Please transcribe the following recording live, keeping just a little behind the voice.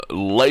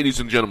Ladies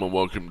and gentlemen,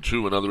 welcome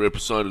to another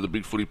episode of the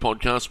BigFooty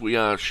Podcast. We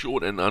are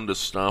short and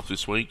understaffed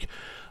this week.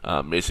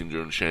 Messenger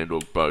and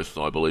ShanDog both,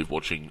 I believe,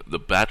 watching the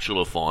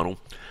Batchelor Finale.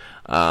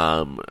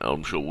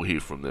 I'm sure we'll hear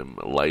from them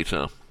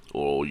later,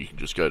 or you can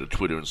just go to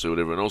Twitter and see what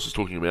everyone else is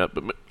talking about.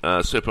 But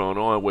Seppo and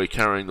I, we're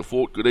carrying the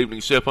fort. Good evening,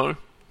 Seppo.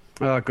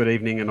 Good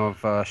evening, and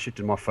I've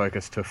shifted my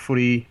focus to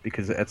footy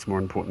because it's more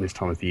important this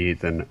time of the year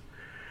than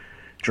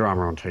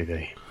drama on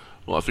TV.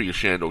 Well, I figure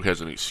ShanDog has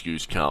an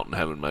excuse. Carlton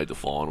haven't made the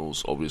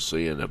finals,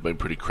 obviously, and have been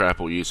pretty crap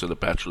all year, so the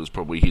Bachelor's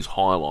probably his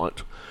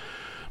highlight.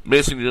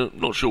 Messenger,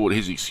 not sure what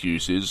his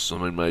excuse is. I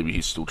mean, maybe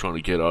he's still trying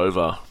to get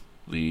over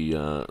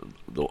the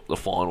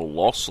final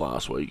loss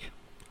last week.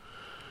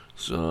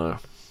 So,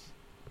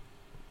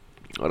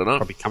 I don't know.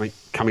 Probably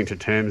coming to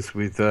terms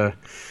with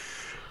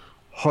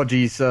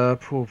Hodgie's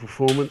poor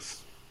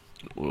performance.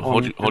 Well,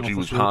 Hodgie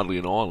was hardly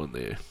an island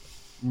there.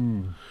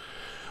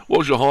 What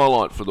was your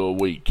highlight for the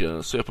week,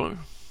 Seppo?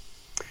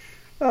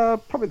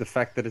 Probably the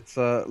fact that it's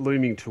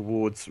looming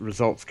towards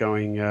results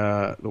going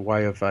the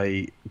way of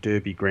a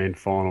Derby Grand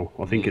Final.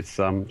 I think it's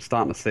starting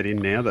to set in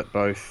now that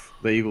both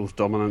the Eagles'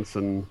 dominance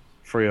and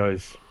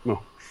Freo's,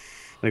 well,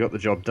 they got the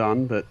job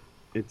done, but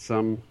it's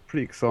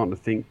pretty exciting to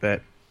think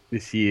that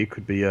this year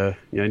could be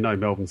no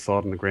Melbourne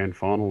side in the Grand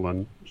Final,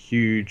 and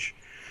huge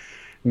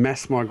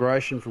mass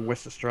migration from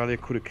West Australia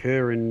could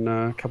occur in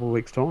a couple of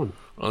weeks' time.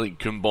 I think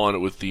combine it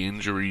with the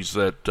injuries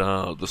that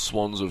the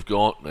Swans have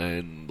got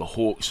and the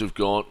Hawks have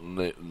got, and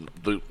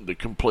the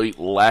complete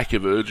lack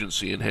of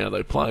urgency in how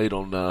they played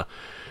on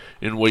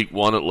in week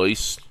one at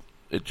least,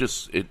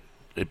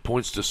 it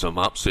points to some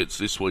upsets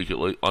this week at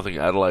least. I think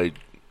Adelaide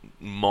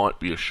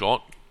might be a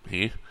shot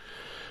here,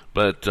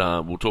 but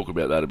we'll talk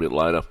about that a bit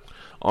later.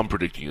 I'm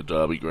predicting a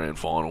Derby Grand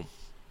Final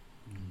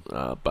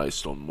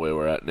based on where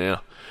we're at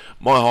now.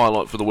 My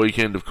highlight for the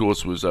weekend, of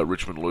course, was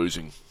Richmond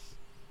losing.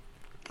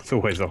 It's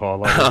always a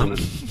highlight,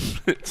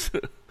 isn't it?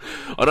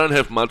 I don't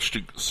have much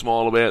to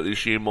smile about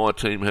this year. My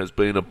team has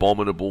been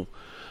abominable,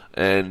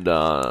 and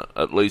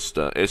at least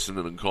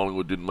Essendon and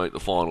Collingwood didn't make the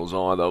finals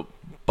either.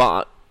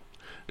 But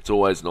it's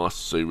always nice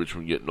to see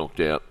Richmond get knocked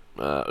out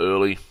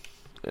early,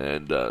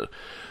 and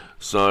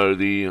so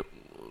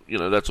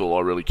that's all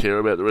I really care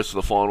about. The rest of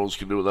the finals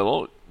can do what they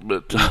like.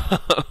 But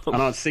I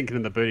know it's sinking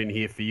in the boot in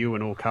here for you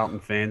and all Carlton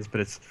fans, but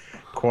it's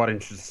quite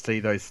interesting to see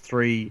those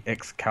three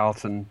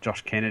ex-Carlton,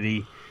 Josh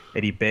Kennedy,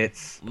 Eddie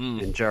Betts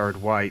and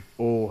Jared Waite,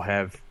 all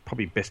have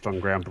probably best on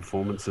ground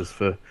performances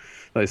for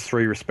those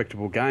three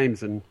respectable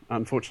games. And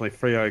unfortunately,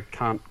 Freo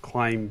can't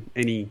claim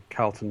any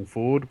Carlton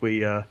forward.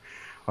 I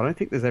don't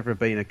think there's ever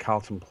been a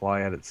Carlton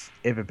player that's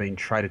ever been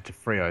traded to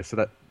Freo. So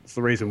that's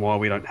the reason why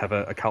we don't have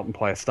a Carlton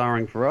player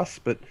starring for us.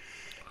 But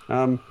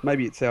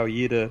maybe it's our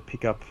year to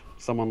pick up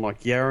someone like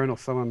Yaron or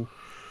someone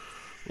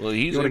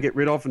you want to get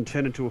rid of and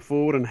turn into a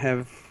forward and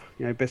have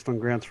best on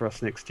grounds for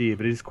us next year.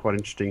 But it is quite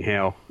interesting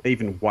how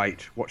even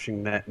Waite,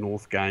 watching that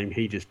North game,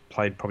 he just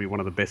played probably one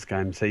of the best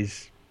games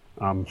he's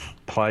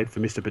played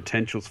for Mr.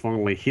 Potential's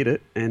finally hit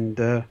it and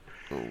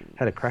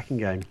had a cracking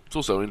game. It's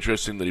also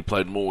interesting that he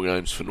played more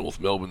games for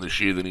North Melbourne this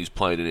year than he's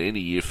played in any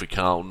year for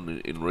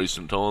Carlton in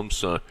recent times.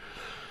 So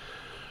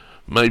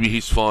maybe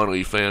he's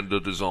finally found a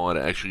desire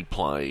to actually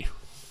play.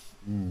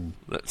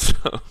 That's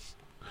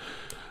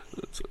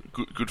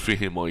good for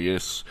him, I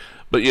guess.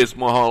 But yes,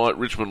 my highlight: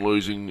 Richmond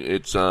losing.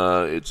 It's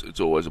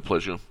always a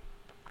pleasure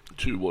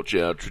to watch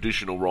our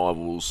traditional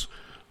rivals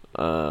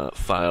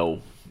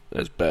fail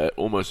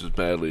almost as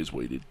badly as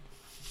we did.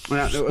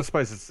 Well, I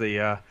suppose it's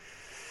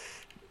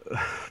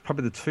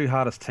probably the two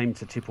hardest teams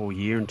to tip all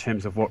year in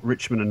terms of what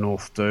Richmond and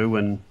North do,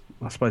 and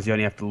I suppose you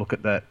only have to look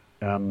at that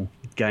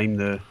game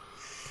the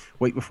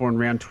week before in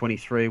round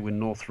 23 when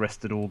North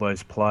rested all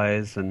those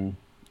players and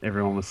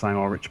everyone was saying,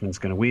 Richmond's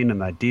going to win,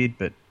 and they did,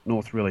 but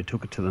North really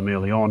took it to them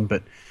early on.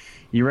 But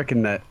you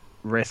reckon that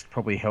rest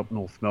probably helped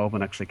North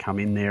Melbourne actually come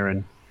in there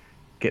and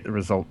get the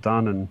result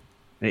done, and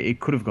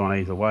it could have gone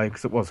either way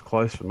because it was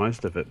close for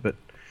most of it. But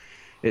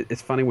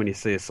it's funny when you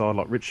see a side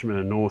like Richmond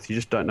and North, you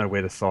just don't know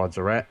where the sides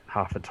are at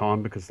half the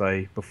time because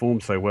they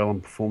perform so well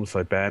and perform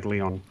so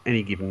badly on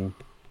any given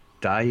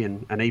day,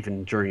 and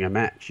even during a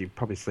match. You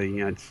probably see,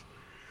 it's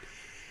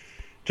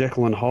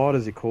Jekyll and Hyde,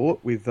 as you call it,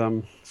 with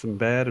some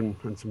bad and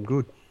some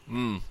good.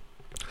 Now,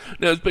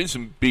 there's been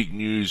some big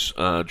news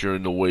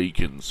during the week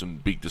and some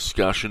big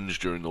discussions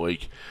during the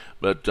week,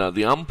 but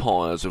the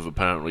umpires have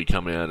apparently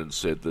come out and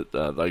said that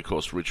they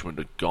cost Richmond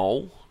a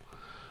goal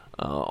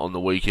on the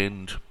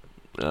weekend,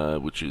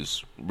 which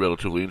is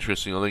relatively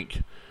interesting, I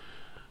think,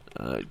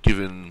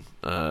 given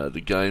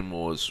the game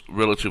was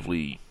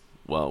relatively,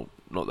 not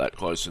that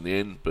close in the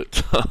end,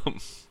 but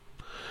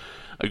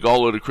a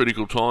goal at a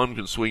critical time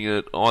can swing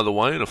it either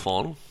way in a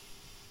final.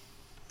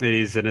 It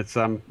is, and it's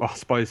I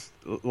suppose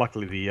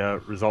luckily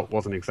the result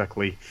wasn't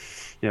exactly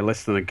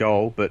less than a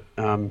goal, but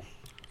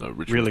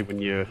really when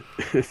you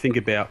think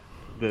about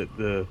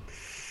the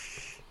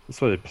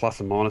sort of plus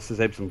and minuses,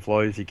 ebbs and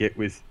flows you get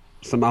with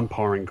some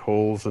umpiring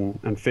calls,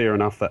 and fair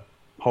enough that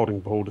holding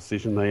ball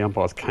decision, the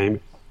umpires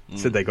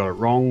said they got it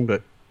wrong,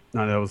 but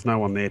no, there was no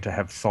one there to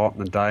have sight in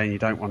the day, and you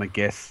don't want to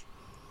guess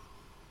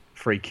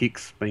free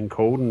kicks being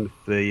called, and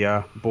if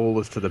the ball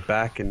is to the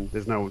back and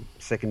there's no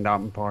second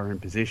umpire in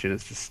position,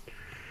 it's just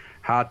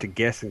hard to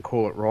guess and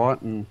call it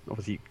right. And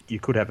obviously you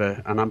could have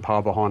an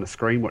umpire behind a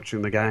screen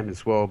watching the game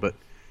as well, but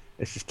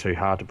it's just too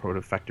hard to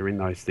probably factor in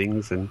those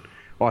things. And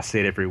I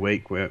see it every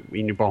week where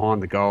you're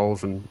behind the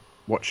goals and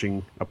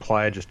watching a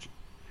player just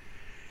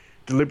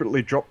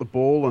deliberately drop the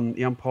ball and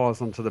the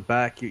umpire's onto the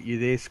back. You're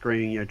there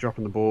screaming,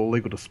 dropping the ball,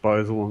 legal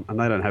disposal, and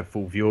they don't have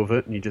full view of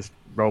it, and you just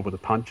roll with the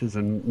punches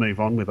and move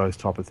on with those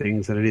type of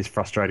things. And it is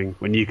frustrating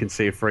when you can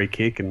see a free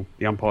kick and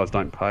the umpires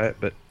don't pay it,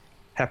 but it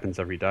happens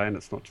every day, and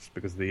it's not just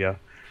because of the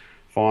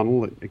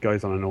final. It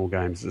goes on in all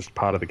games. It's just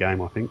part of the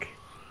game, I think.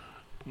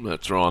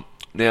 That's right.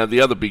 Now,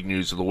 the other big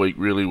news of the week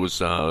really was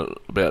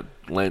about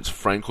Lance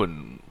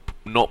Franklin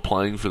not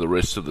playing for the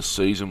rest of the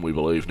season, we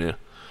believe now.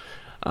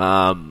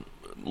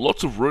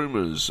 Lots of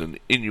rumours and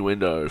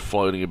innuendo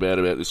floating about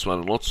this one,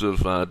 and lots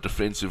of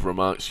defensive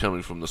remarks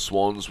coming from the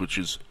Swans, which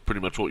is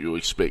pretty much what you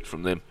expect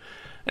from them,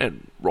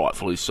 and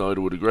rightfully so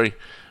to a degree.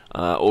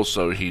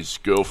 Also, his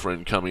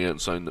girlfriend coming out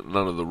and saying that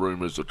none of the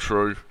rumours are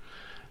true.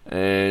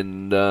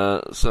 And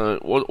so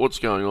what's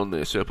going on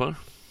there, Seppo?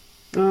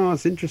 Oh,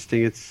 it's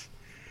interesting.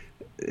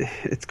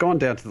 It's gone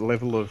down to the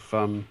level of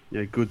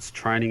Goods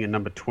training in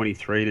number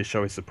 23 to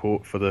show his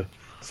support for the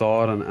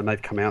side, and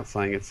they've come out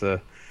saying it's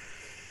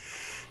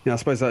I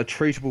suppose a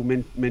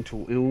treatable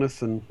mental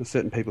illness, and there's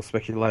certain people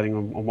speculating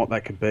on what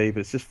that could be.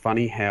 But it's just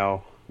funny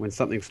how when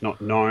something's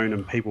not known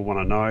and people want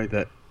to know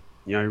that,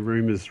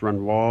 rumours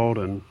run wild,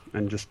 and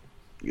just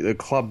the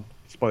club,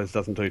 I suppose,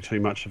 doesn't do too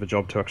much of a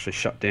job to actually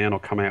shut down or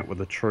come out with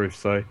the truth.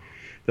 So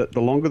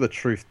the longer the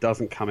truth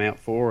doesn't come out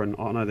for, and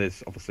I know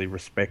there's obviously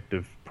respect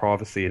of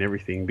privacy and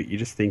everything, but you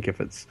just think if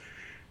it's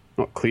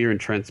not clear and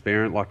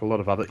transparent, like a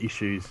lot of other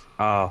issues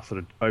are sort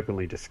of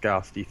openly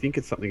discussed, you think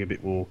it's something a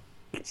bit more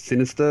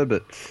sinister,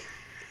 but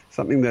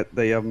something that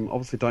they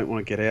obviously don't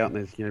want to get out.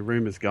 And there's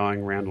rumours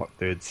going around like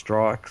third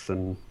strikes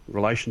and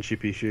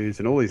relationship issues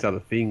and all these other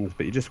things,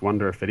 but you just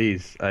wonder if it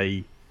is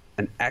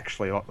and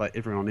actually like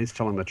everyone is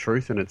telling the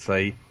truth, and it's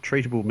a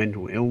treatable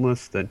mental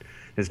illness, that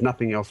there's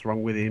nothing else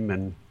wrong with him,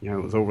 and it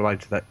was all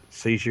related to that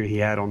seizure he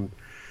had on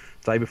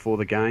the day before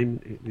the game.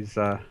 It is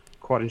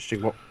quite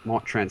interesting what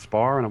might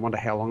transpire, and I wonder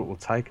how long it will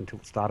take until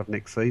the start of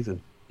next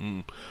season.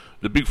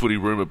 The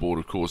BigFooty rumour board,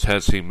 of course,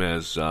 has him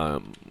as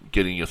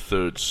getting a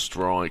third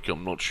strike.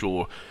 I'm not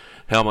sure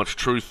how much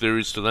truth there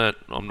is to that.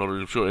 I'm not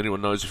even sure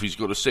anyone knows if he's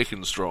got a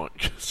second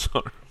strike.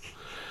 So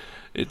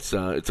it's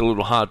a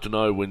little hard to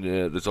know when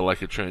there's a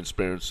lack of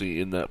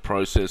transparency in that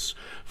process.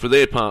 For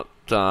their part,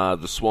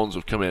 the Swans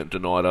have come out and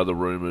denied other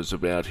rumours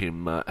about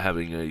him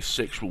having a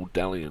sexual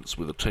dalliance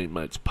with a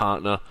teammate's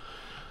partner,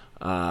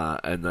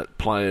 and that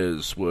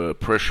players were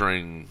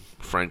pressuring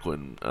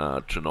Franklin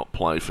to not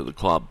play for the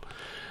club.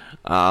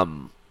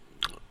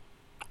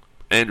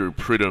 Andrew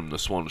Pridham, the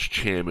Swans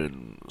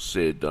chairman,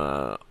 said,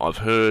 I've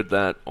heard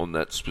that on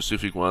that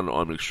specific one.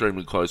 I'm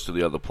extremely close to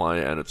the other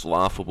player, and it's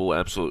laughable,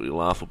 absolutely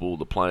laughable.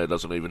 The player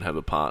doesn't even have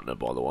a partner,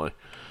 by the way.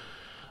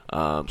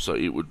 So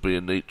it would be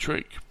a neat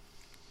trick.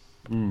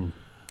 For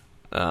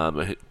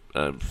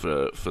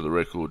the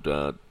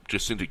record,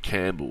 Jacinta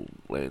Campbell,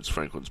 Lance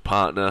Franklin's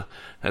partner,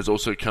 has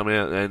also come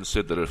out and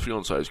said that her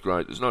fiancé is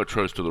great. There's no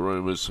truth to the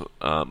rumours.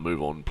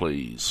 Move on,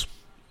 please.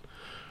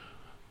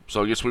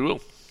 So I guess we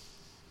will.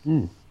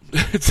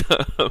 It's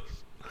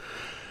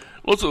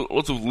lots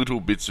of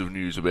little bits of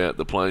news about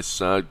the place.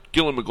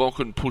 Gillon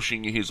McLachlan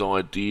pushing his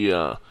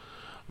idea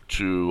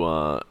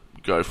to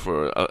go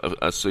for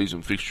a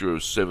season fixture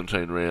of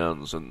 17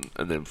 rounds and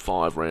then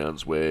 5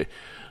 rounds which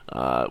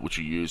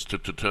are used to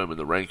determine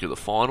the rank of the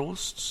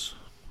finalists.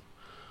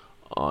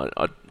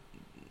 I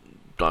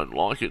don't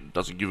like it. It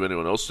doesn't give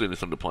anyone else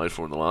anything to play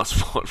for in the last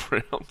 5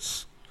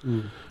 rounds.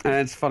 And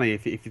it's funny,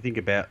 if you think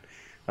about,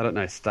 I don't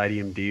know,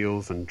 stadium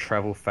deals and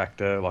travel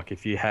factor, like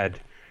if you had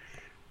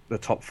the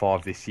top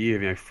 5 this year,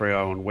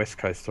 Freo and West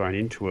Coast thrown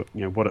into it,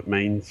 what it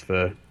means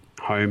for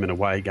home and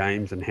away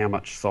games and how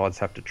much sides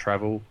have to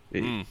travel.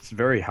 It's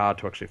very hard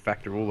to actually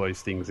factor all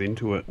those things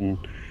into it and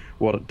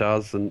what it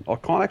does. And I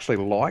kind of actually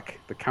like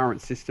the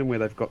current system where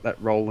they've got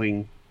that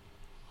rolling,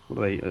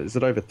 is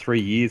it over 3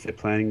 years they're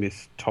planning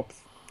this top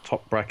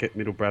bracket,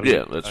 middle bracket?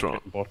 Yeah, that's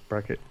right. Bottom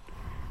bracket.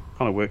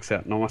 Kind of works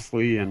out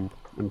nicely, and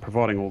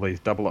providing all these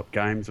double-up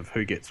games of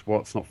who gets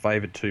what's not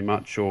favoured too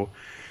much, or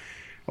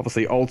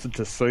obviously altered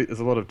to suit.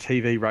 There's a lot of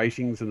TV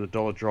ratings, and the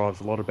dollar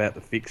drives a lot about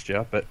the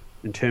fixture, but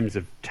in terms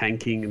of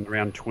tanking and the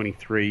round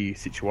 23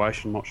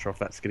 situation, I'm not sure if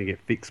that's going to get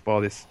fixed by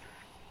this,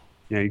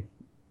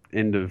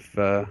 end of,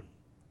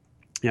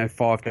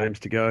 5 games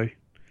to go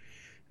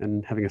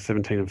and having a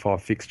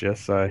 17-5 fixture.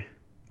 So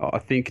I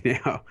think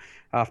now,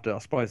 after, I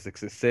suppose, the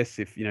success,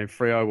 if,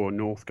 Freo or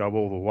North go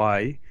all the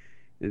way,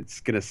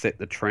 it's going to set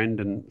the trend,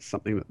 and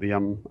something that the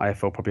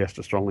AFL probably has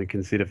to strongly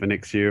consider for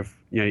next year. Of,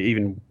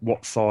 even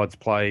what sides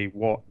play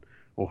what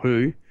or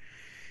who,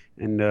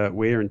 and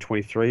where in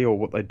 23, or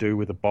what they do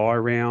with a bye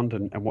round,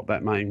 and what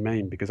that may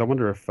mean. Because I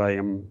wonder if they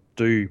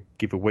do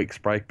give a week's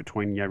break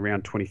between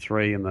round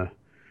 23 and the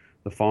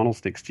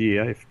finals next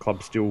year, if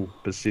clubs still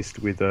persist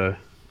with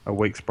a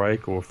week's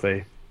break, or if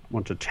they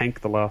want to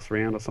tank the last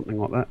round or something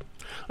like that.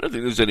 I don't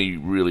think there's any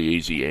really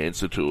easy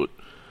answer to it,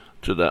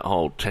 to that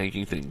whole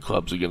tanking thing.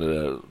 Clubs are going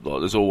to,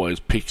 there's always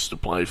picks to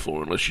play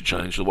for unless you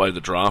change the way the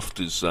draft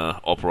is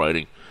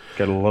operating.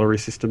 Get a lottery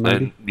system,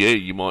 maybe? And, yeah,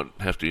 you might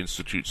have to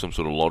institute some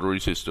sort of lottery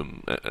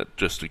system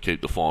just to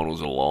keep the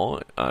finals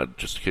alive,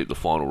 just to keep the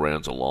final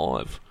rounds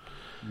alive.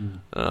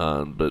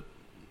 But,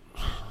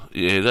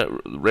 yeah, that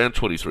round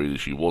 23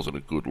 this year wasn't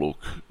a good look.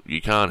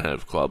 You can't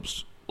have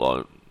clubs,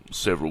 like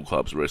several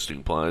clubs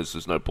resting players.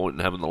 There's no point in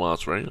having the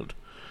last round.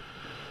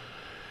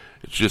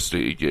 It's just,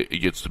 it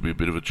gets to be a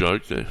bit of a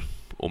joke there.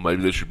 Or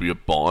maybe there should be a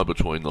bye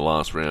between the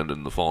last round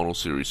and the final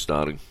series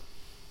starting.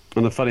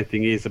 And the funny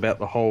thing is about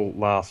the whole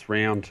last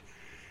round,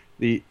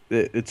 the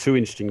two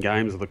interesting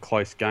games, or the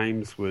close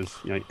games, was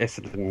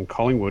Essendon and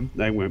Collingwood.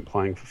 They weren't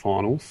playing for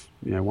finals.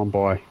 One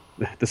by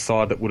the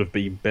side that would have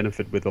been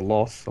benefited with a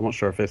loss. I'm not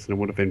sure if Essendon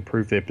would have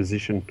improved their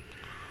position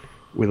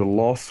with a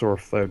loss, or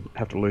if they'd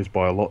have to lose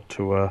by a lot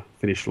to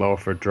finish lower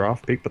for a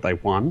draft pick, but they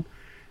won.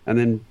 And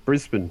then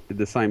Brisbane did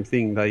the same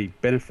thing. They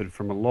benefited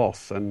from a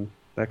loss, and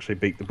they actually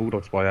beat the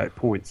Bulldogs by 8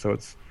 points. So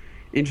it's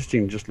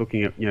interesting just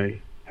looking at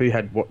who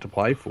had what to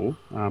play for.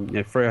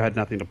 Freo had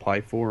nothing to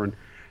play for, and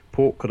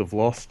Port could have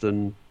lost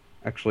and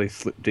actually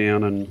slipped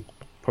down and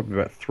probably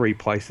about 3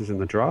 places in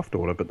the draft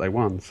order, but they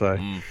won. So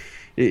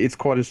it's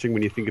quite interesting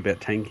when you think about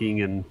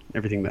tanking and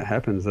everything that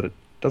happens, that it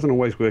doesn't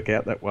always work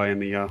out that way in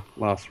the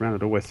last round.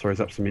 It always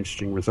throws up some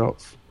interesting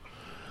results.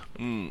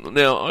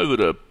 Now, over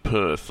to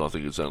Perth, I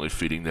think it's only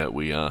fitting that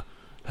we have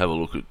a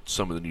look at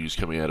some of the news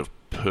coming out of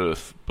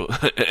Perth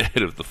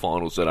ahead of the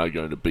finals that are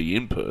going to be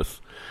in Perth.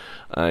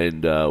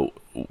 And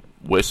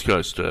West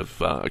Coast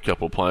have a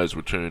couple of players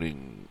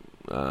returning,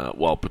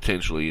 while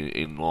potentially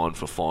in line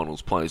for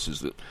finals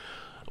places, that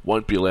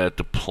won't be allowed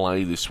to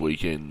play this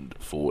weekend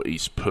for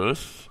East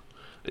Perth,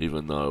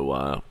 even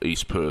though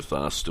East Perth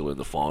are still in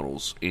the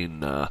finals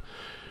in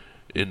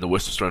the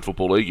West Australian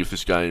Football League.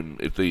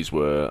 If these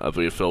were a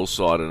VFL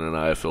side and an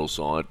AFL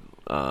side,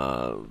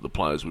 the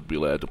players would be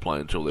allowed to play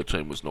until their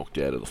team was knocked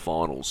out of the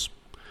finals.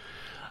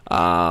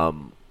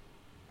 I'm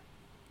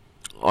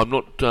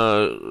not.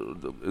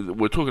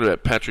 We're talking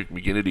about Patrick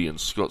McGinnity and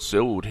Scott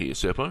Selwood here,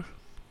 Seppo.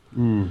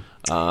 And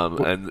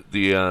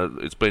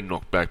it's been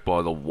knocked back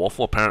by the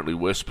Waffle. Apparently,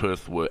 West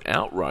Perth were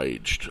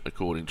outraged,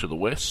 according to the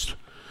West.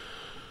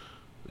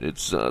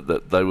 It's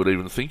that they would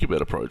even think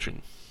about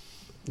approaching.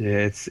 Yeah,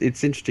 it's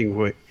interesting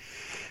with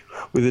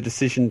the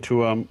decision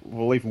to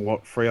even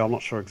what Freo. I'm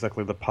not sure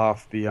exactly the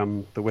path the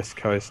West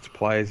Coast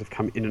players have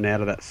come in and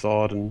out of that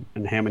side,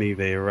 and how many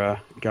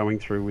they're going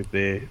through with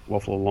their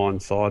Waffle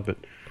aligned side, but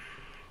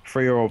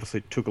Freo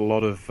obviously took a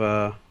lot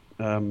of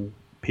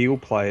Peel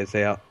players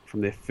out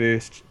from their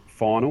first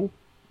final,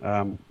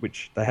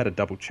 which they had a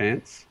double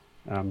chance.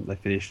 They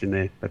finished in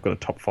there. They've got a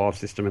top 5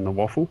 system in the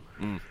Waffle.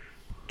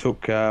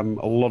 Took a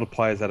lot of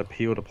players out of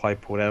Peel to play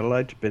Port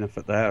Adelaide to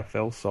benefit the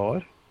AFL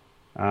side.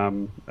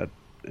 And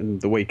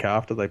the week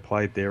after, they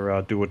played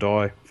their do or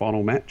die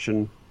final match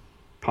and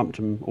pumped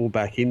them all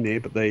back in there,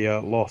 but they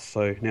lost.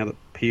 So now that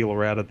Peel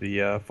are out of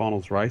the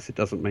finals race, it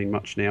doesn't mean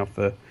much now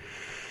for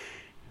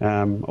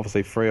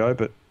obviously Freo,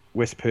 but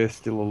West Perth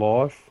still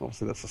alive.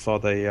 Obviously, that's the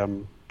side they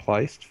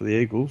placed for the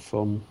Eagles. So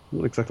I'm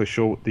not exactly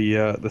sure what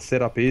the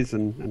setup is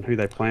and who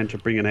they plan to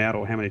bring it out,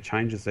 or how many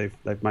changes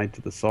they've made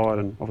to the side.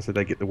 And obviously,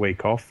 they get the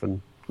week off, and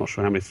I'm not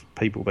sure how many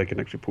people they can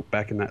actually put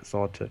back in that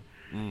side to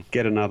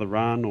get another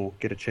run or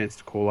get a chance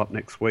to call up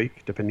next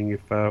week, depending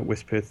if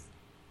West Perth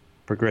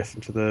progress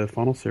into the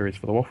final series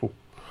for the Waffle.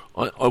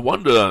 I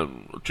wonder,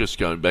 just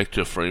going back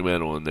to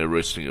Fremantle and their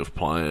resting of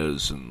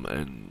players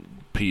and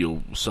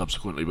Peel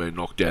subsequently being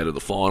knocked out of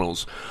the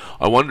finals,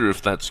 I wonder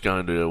if that's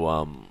going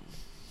to...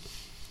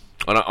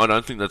 I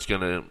don't think that's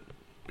going to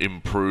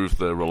improve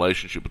the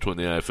relationship between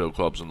the AFL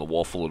clubs and the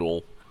Waffle at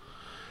all.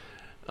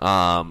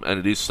 And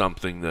it is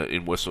something that,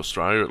 in West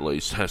Australia at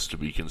least, has to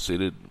be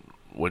considered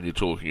when you're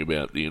talking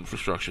about the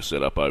infrastructure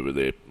set up over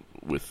there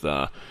with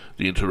the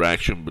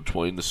interaction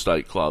between the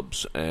state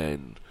clubs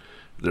and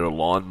their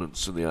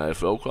alignments in the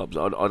AFL clubs.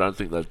 I don't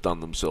think they've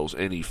done themselves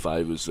any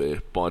favours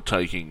there by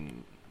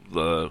taking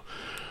the...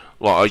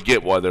 Well, I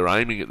get why they're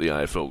aiming at the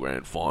AFL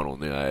Grand Final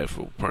and the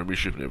AFL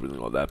Premiership and everything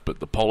like that, but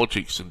the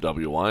politics in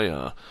WA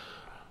are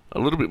a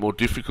little bit more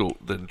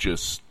difficult than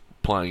just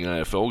playing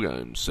AFL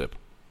games, Sep.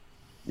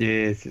 Yeah,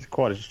 it's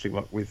quite interesting.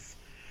 Like with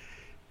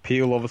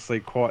Peel, obviously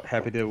quite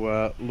happy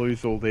to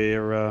lose all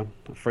their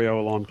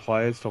Freo-aligned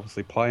players to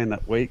obviously play in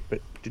that week,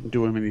 but didn't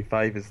do them any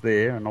favours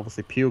there. And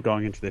obviously Peel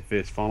going into their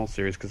first final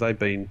series, because they've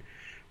been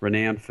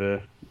renowned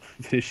for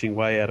finishing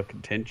way out of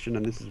contention,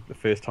 and this is the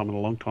first time in a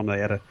long time they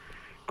had a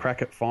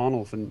crack at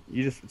finals. And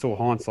it's all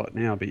hindsight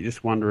now, but you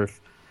just wonder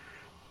if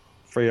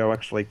Freo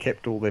actually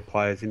kept all their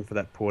players in for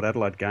that Port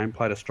Adelaide game,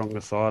 played a stronger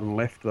side, and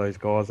left those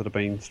guys that have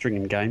been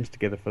stringing games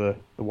together for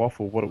the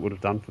Waffle, what it would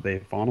have done for their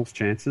finals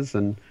chances.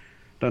 And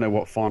don't know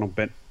what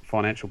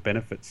financial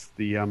benefits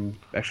the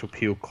actual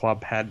Peel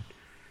club had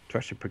to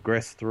actually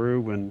progress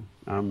through.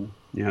 And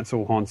it's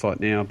all hindsight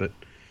now, but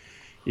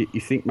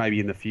you think maybe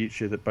in the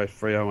future that both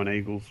Freo and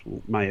Eagles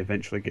may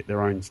eventually get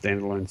their own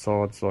standalone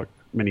sides, like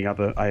many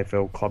other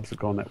AFL clubs have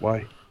gone that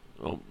way.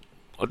 Well,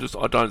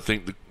 I don't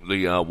think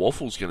the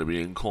Waffle's going to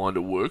be inclined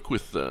to work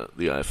with the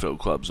AFL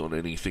clubs on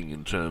anything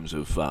in terms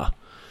of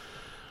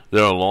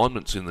their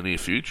alignments in the near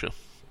future,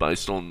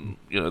 based on,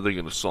 they're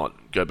going to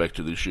go back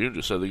to this year and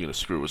just say they're going to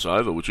screw us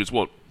over, which is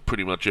what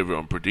pretty much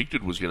everyone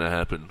predicted was going to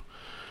happen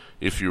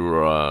if you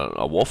were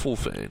a Waffle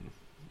fan.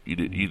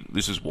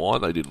 This is why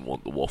they didn't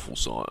want the Waffle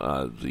side,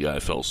 the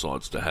AFL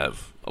sides, to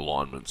have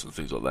alignments and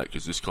things like that,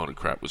 because this kind of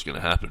crap was going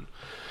to happen.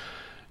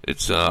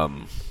 It's I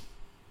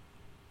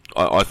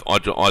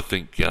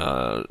think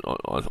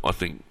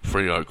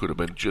Freo could have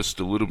been just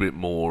a little bit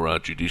more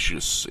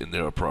judicious in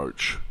their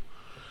approach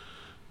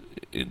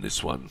in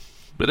this one.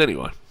 But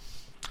anyway,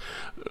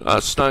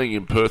 staying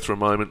in Perth for a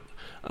moment,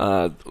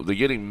 they're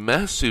getting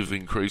massive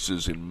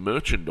increases in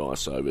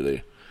merchandise over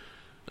there.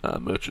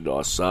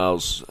 Merchandise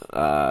sales,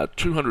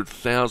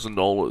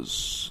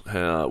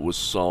 $200,000 was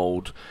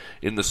sold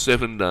in the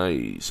 7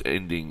 days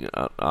ending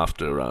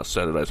after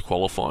Saturday's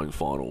qualifying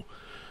final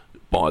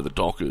by the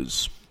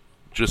Dockers,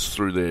 just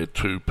through their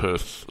 2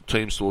 Perth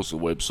team stores, the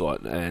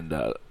website, and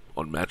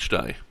on match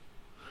day.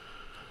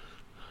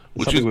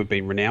 Something we've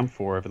been renowned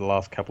for over the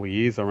last couple of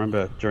years. I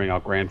remember during our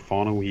grand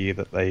final year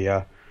that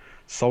they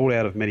sold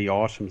out of many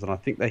items, and I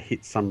think they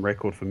hit some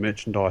record for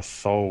merchandise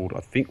sold. I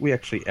think we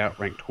actually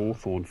outranked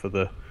Hawthorn for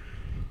the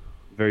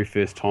very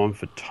first time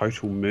for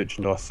total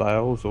merchandise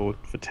sales, or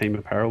for team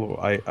apparel or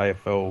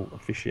AFL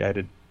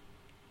officiated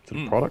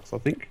sort of products, I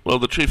think. Well,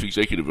 the chief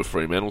executive of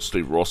Fremantle,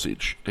 Steve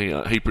Rossage,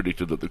 he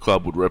predicted that the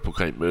club would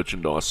replicate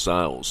merchandise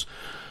sales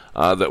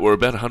that were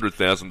about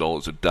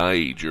 $100,000 a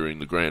day during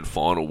the grand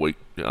final week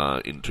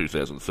in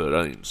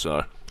 2013.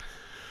 So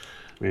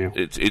yeah,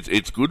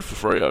 it's good for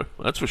Freo,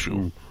 that's for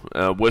sure.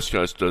 West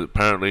Coast,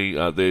 apparently,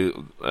 their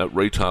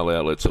retail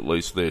outlets, at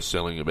least, they're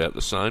selling about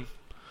the same.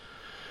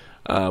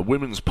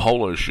 Women's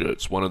polo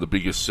shirts, one of the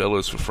biggest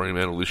sellers for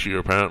Fremantle this year,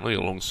 apparently,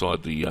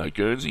 alongside the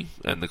Guernsey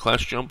and the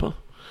Clash jumper.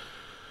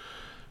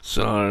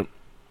 So,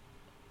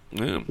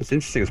 yeah. It's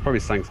interesting. It's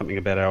probably saying something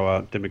about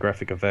our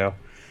demographic of our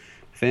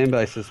fan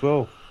base as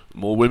well.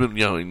 More women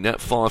going. Nat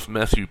Fyfe,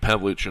 Matthew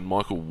Pavlich and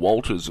Michael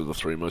Walters are the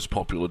 3 most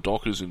popular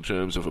Dockers in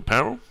terms of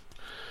apparel.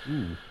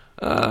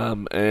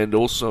 And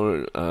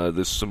also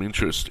there's some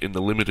interest in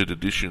the limited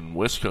edition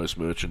West Coast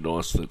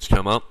merchandise that's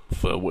come up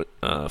for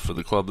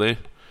the club there.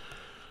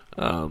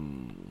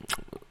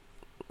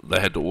 They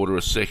had to order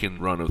a second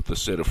run of the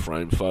set of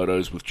frame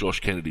photos with Josh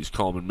Kennedy's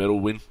Coleman medal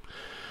win.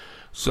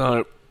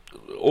 So,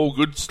 all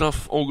good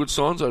stuff, all good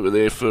signs over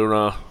there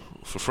for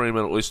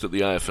Fremantle, at least at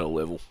the AFL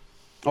level.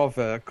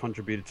 I've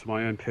contributed to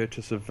my own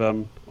purchase of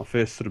my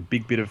first sort of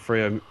big bit of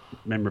Freo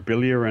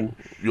memorabilia, and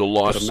your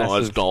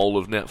life-size doll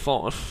of Nat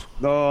Fyfe.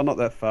 No, not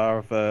that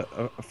far.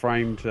 I've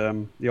framed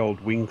the old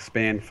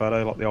wingspan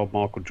photo, like the old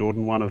Michael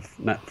Jordan one of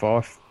Nat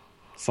Fyfe,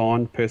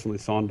 personally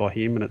signed by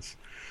him, and it's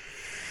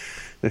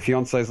the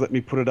fiance's let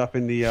me put it up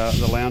in the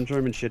lounge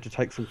room, and she had to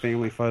take some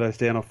family photos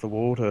down off the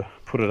wall to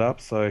put it up.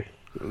 So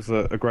it was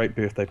a great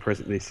birthday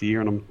present this year,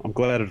 and I'm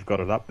glad I've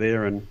got it up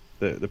there. And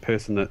the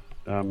person that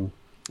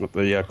at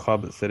the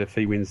club that said if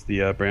he wins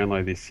the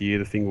Brownlow this year,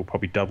 the thing will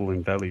probably double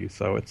in value.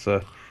 So it's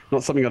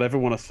not something I'd ever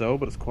want to sell,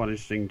 but it's quite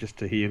interesting just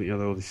to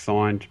hear all these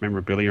signed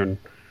memorabilia and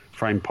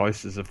framed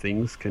posters of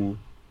things can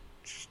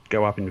just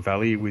go up in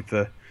value with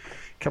a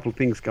couple of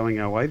things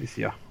going our way this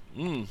year.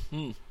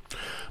 Mm-hmm.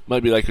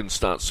 Maybe they can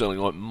start selling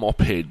like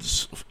mop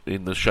heads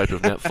in the shape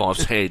of Nat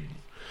Fyfe's head.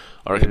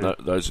 I reckon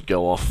those would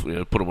go off,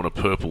 put them on a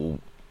purple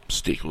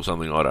stick or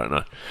something, I don't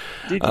know.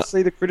 Did you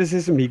see the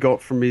criticism he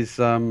got from his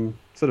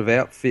sort of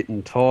outfit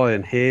and tie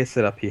and hair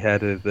setup he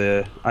had at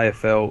the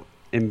AFL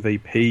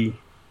MVP,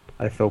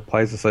 AFL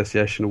Players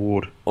Association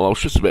Award? Well, I was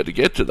just about to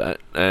get to that,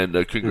 and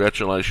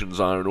congratulations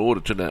are in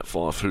order to Nat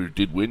Fyfe, who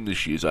did win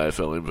this year's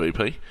AFL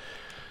MVP.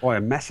 By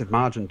a massive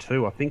margin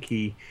too. I think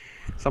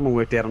someone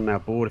worked out on our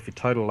board, if you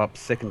total up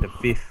second to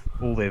fifth,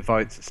 all their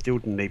votes, it still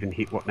didn't even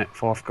hit what Nat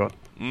Fyfe got.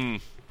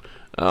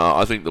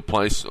 I think the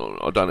place,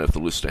 I don't have the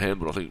list to hand,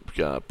 but I think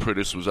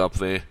Prentice was up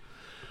there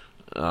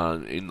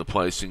in the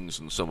placings,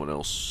 and someone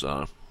else.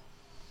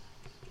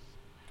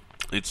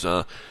 It's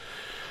a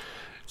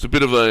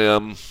bit of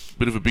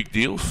a big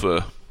deal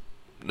for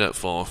Nat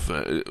Fyfe.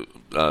 The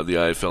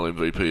AFL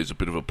MVP is a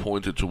bit of a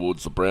pointer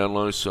towards the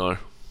Brownlow, so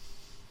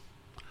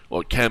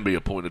it can be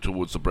a pointer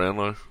towards the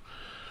Brownlow.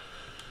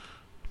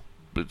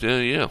 But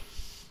yeah,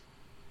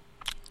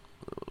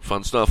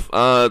 fun stuff.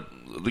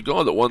 The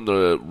guy that won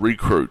the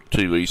Recruit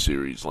TV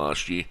series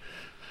last year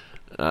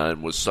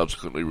and was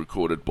subsequently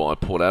recorded by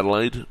Port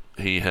Adelaide,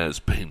 he has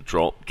been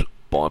dropped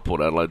by Port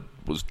Adelaide,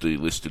 was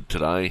delisted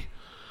today,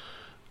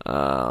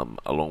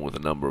 along with a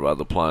number of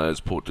other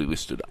players. Port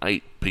delisted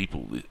 8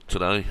 people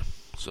today,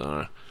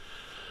 so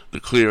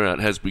the clear out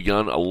has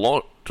begun. A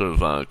lot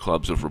of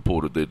clubs have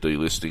reported their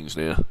delistings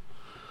now.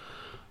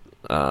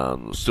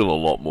 Still a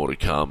lot more to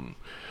come.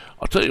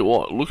 I'll tell you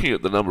what, looking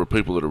at the number of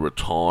people that are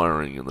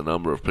retiring and the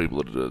number of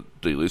people that are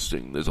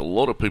delisting, there's a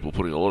lot of people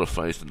putting a lot of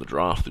faith in the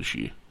draft this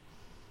year.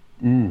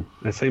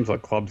 It seems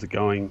like clubs are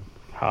going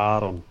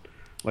hard on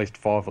at least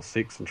 5 or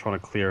 6 and trying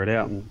to clear it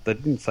out. And they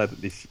didn't say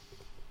that this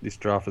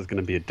draft is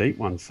going to be a deep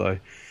one. So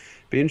it'd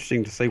be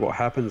interesting to see what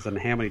happens and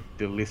how many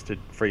delisted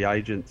free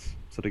agents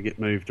sort of get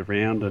moved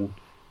around. And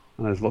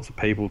there's lots of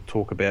people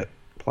talk about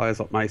players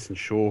like Mason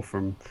Shaw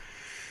from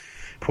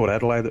Port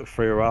Adelaide that were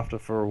free or after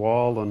for a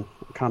while. And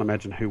I can't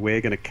imagine who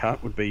we're going to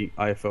cut would be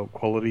AFL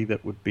quality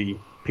that would be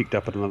picked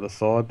up at another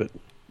side. But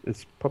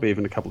there's probably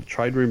even a couple of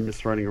trade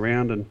rumours running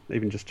around, and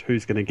even just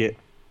who's going to get...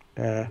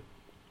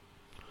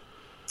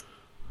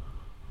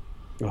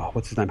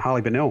 what's his name?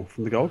 Harley Bennell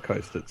from the Gold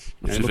Coast. It's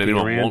if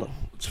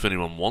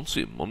anyone wants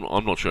him.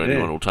 I'm not sure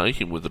anyone will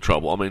take him with the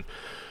trouble. I mean,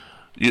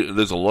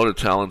 there's a lot of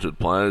talented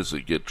players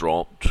that get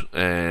dropped.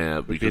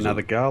 Because be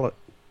another Garlett.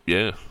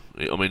 Yeah.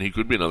 I mean, he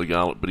could be another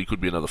Garlett, but he could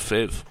be another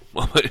Fev.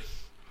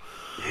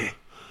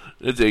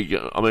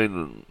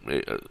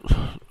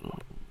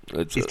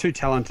 He's too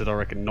talented, I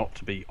reckon, not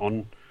to be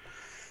on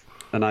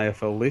an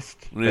AFL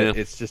list. Yeah.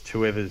 It's just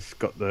whoever's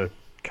got the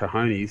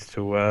cojones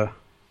to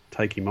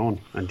take him on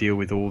and deal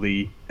with all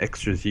the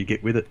extras you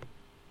get with it.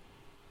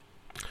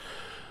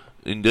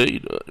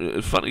 Indeed.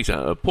 Funny,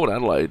 Port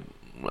Adelaide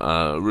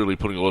really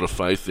putting a lot of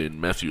faith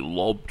in Matthew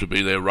Lobb to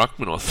be their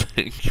ruckman, I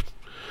think.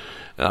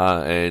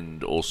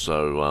 And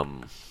also,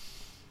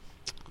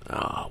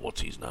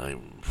 what's his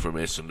name from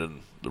Essendon,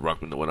 the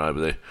ruckman that went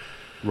over there?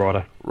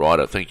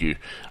 Ryder, thank you.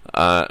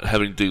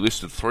 Having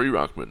delisted 3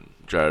 ruckmen,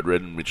 Jared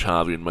Redden, Mitch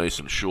Harvey and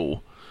Mason Shaw.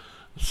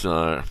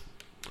 So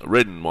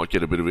Redden might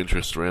get a bit of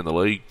interest around the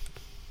league.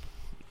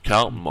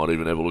 Carlton might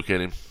even have a look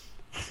at him.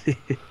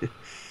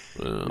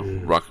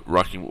 Ruck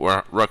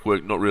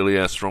work, not really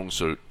our strong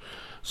suit.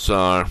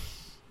 So,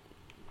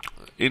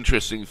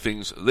 interesting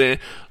things there.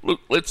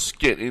 Look, let's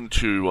get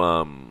into...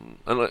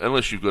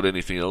 unless you've got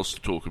anything else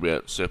to talk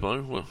about,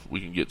 Seppo, well, we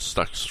can get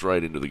stuck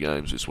straight into the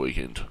games this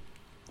weekend.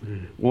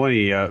 Well,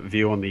 any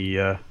view on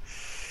the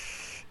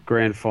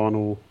grand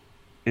final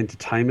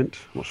entertainment?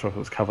 I'm not sure if it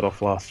was covered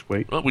off last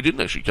week. Well, we didn't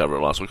actually cover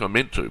it last week. I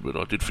meant to, but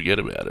I did forget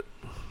about it.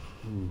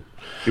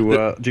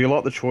 Do you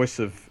like the choice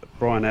of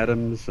Brian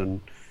Adams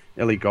and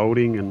Ellie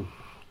Goulding and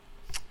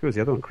who was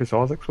the other one? Chris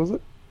Isaacs, was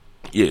it?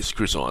 Yes,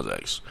 Chris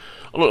Isaacs.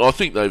 Look, I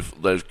think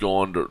they've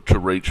gone to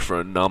reach for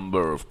a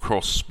number of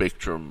cross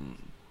spectrum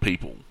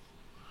people.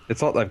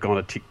 It's like they've gone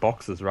to tick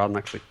boxes rather than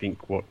actually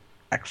think what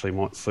actually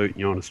might suit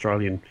an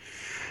Australian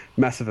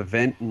massive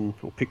event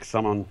or pick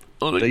someone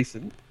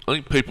decent. I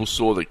think people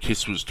saw that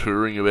Kiss was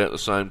touring about the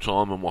same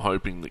time and were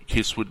hoping that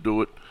Kiss would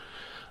do it.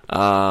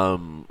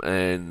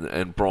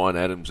 And Brian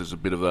Adams is a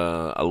bit of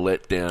a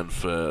letdown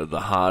for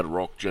the hard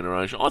rock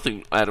generation. I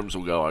think Adams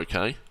will go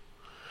okay.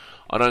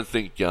 I don't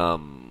think...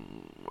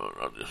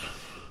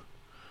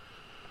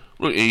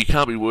 look, he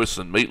can't be worse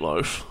than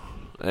Meatloaf,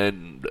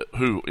 and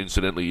who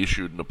incidentally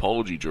issued an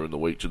apology during the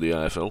week to the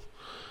AFL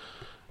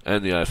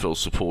and the AFL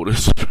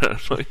supporters,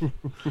 apparently.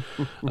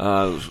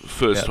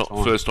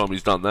 First time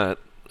he's done that,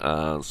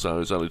 so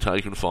it's only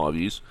taken 5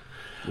 years.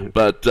 Yep.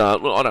 But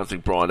look, I don't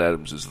think Brian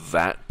Adams is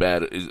that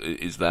bad.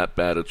 Is that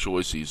bad a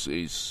choice?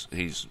 He's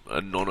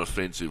a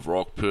non-offensive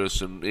rock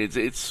person.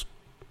 He's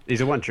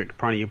a one-trick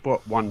pony. You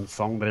bought one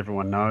song that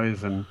everyone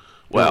knows, and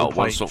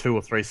one song, 2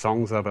 or 3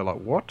 songs. They'll be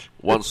like, "What?"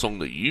 One song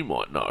that you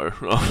might know.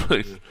 I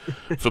mean,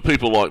 for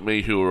people like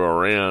me who were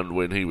around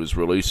when he was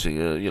releasing,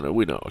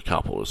 we know a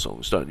couple of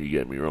songs. Don't you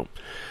get me wrong?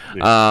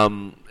 Yeah.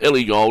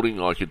 Ellie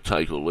Goulding, I could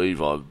take or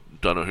leave. I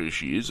don't know who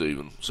she is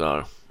even.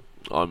 So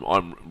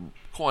I'm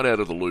quite out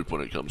of the loop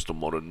when it comes to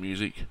modern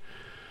music.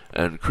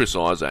 And Chris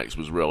Isaacs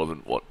was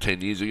relevant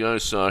 10 years ago.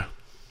 So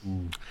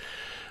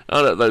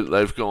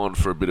they've gone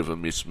for a bit of a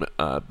mix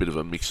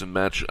and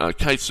match.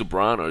 Kate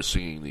Sobrano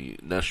singing the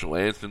national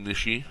anthem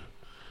this year.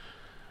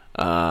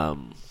 We've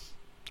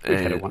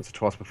had it once or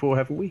twice before,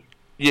 haven't we?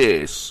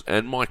 Yes,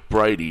 and Mike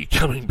Brady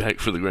coming back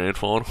for the grand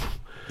final.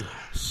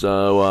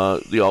 So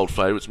the old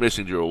favourites,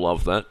 Messenger will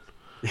love that.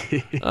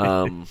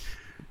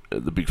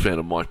 The big fan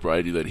of Mike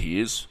Brady that he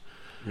is.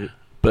 Yep.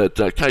 But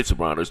Kate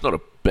Sobrano is not a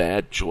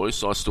bad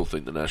choice. I still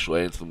think the national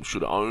anthem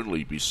should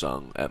only be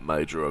sung at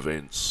major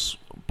events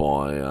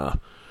by...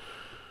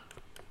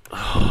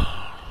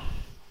 I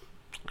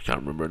can't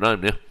remember her name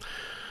now.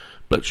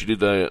 But she did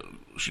the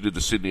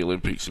Sydney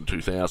Olympics in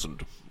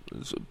 2000.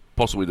 It's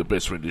possibly the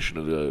best rendition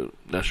of the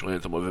national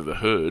anthem I've ever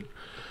heard.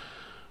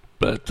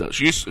 But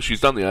she's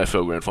done the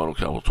AFL Grand Final a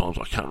couple of times.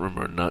 I can't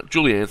remember her name.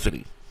 Julie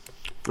Anthony.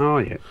 Oh,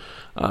 yeah.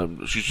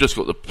 She's just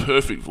got the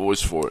perfect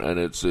voice for it, and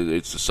it's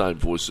the same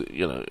voice that,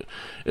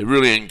 it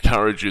really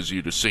encourages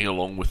you to sing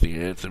along with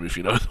the anthem if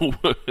you know the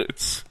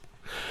words.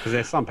 Because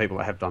there's some people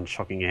that have done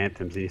shocking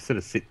anthems, and you sort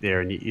of sit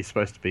there and you're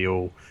supposed to be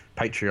all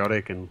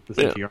patriotic and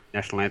listen to your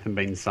national anthem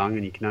being sung,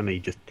 and you can only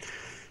just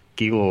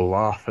giggle or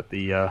laugh at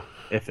the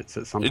efforts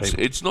that some people...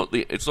 It's not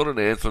an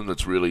anthem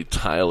that's really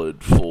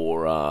tailored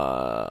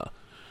for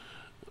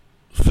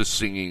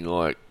singing,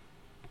 like,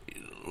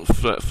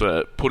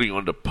 for putting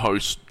onto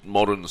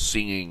postmodern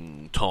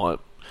singing type,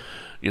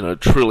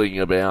 trilling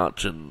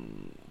about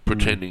and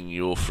pretending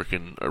you're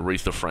frickin'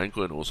 Aretha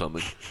Franklin or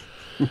something.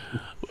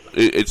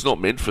 It's not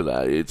meant for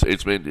that.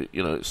 It's meant,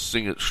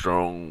 sing it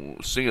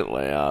strong, sing it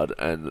loud,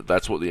 and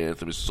that's what the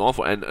anthem is designed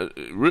for. And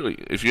really,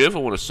 if you ever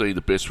want to see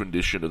the best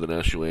rendition of the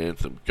national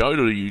anthem, go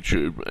to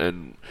YouTube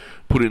and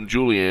put in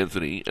Julie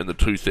Anthony and the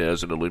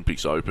 2000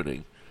 Olympics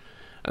opening,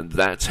 and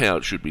that's how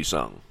it should be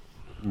sung.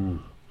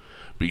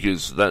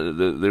 Because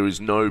there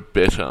is no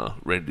better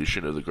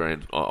rendition of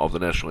the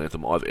national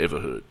anthem I've ever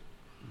heard.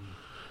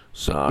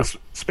 So,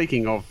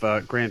 speaking of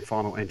grand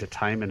final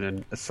entertainment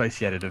and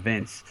associated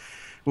events,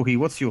 Wookie,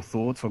 what's your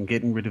thoughts on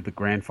getting rid of the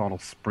grand final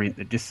sprint?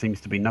 It just seems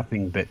to be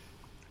nothing but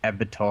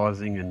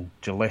advertising and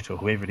Gillette or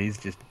whoever it is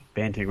just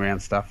bantering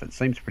around stuff. It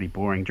seems pretty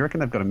boring. Do you reckon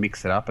they've got to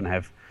mix it up and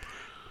have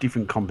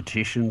different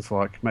competitions,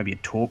 like maybe a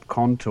torp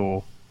cont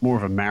or more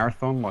of a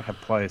marathon, like have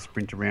players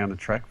sprint around the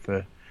track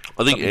for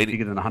something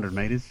bigger than 100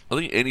 metres? I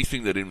think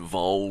anything that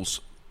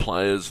involves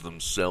players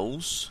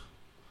themselves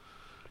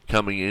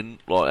coming in,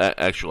 like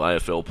actual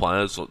AFL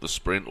players, like the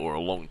sprint or a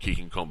long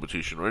kicking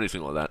competition or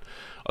anything like that,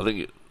 I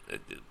think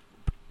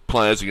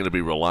players are going to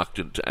be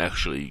reluctant to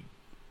actually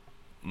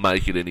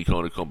make it any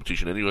kind of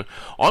competition anyway.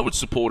 I would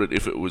support it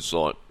if it was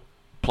like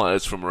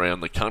players from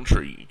around the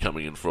country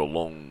coming in for a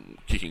long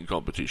kicking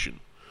competition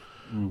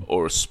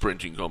or a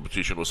sprinting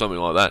competition or something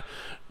like that.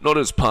 Not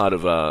as part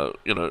of a,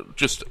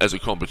 just as a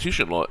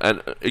competition.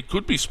 And it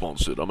could be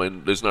sponsored. I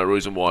mean, there's no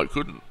reason why it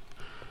couldn't.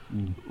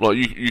 Like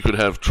you could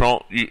have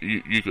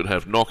you could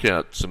have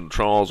knockouts and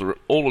trials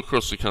all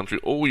across the country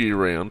all year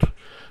round,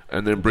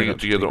 and then bring it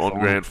together on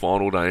grand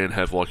final day and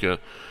have like a,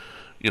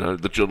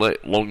 the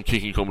Gillette long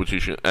kicking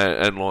competition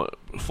and like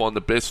find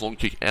the best long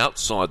kick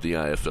outside the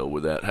AFL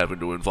without having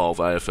to involve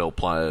AFL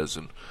players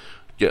and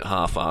get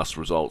half-assed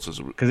results.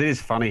 Because it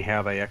is funny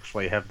how they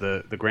actually have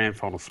the grand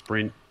final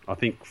sprint. I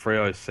think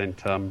Freo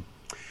sent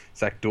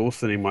Zach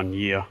Dawson in one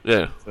year.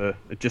 Yeah.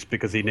 Just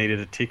because he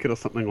needed a ticket or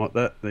something like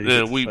that.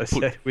 Yeah, we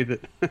put with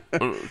it. A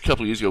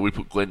couple of years ago we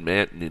put Glenn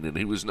Manton in, and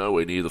he was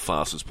nowhere near the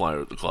fastest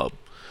player at the club.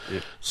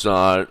 Yeah.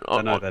 So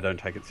I know they don't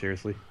take it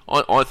seriously.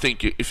 I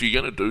think if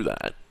you're going to do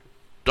that,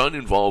 don't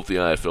involve the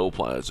AFL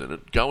players in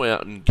it. Go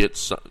out and get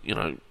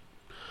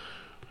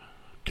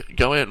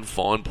go out and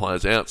find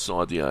players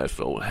outside the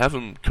AFL. Have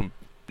them,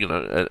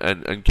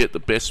 and get the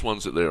best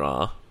ones that there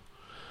are,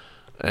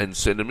 and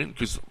send them in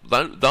because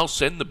they'll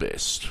send the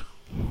best.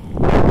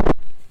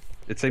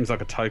 It seems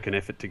like a token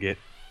effort to get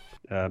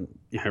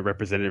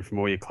representative from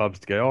all your clubs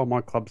to go,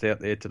 my club's out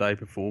there today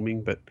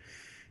performing, but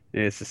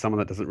yeah, it's just someone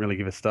that doesn't really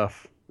give a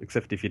stuff,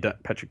 except if you're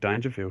Patrick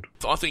Dangerfield.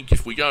 I think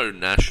if we go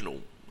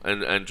national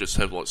and just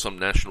have like some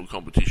national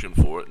competition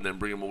for it, and then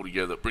bring them all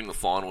together, bring the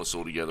finalists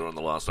all together on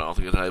the last day, I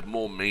think it'd have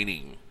more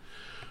meaning,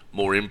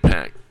 more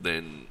impact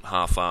than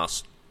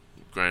half-assed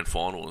grand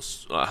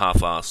finalists,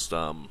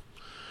 half-assed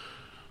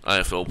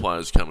AFL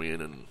players coming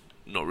in and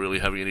not really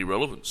having any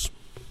relevance.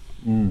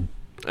 And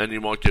you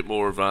might get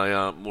more of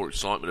a more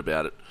excitement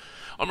about it.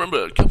 I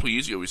remember a couple of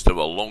years ago we used to have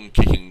a long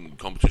kicking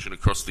competition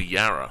across the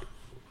Yarra.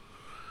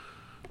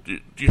 Do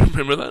you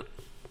remember that?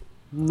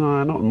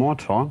 No, not in my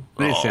time.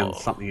 That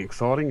sounds something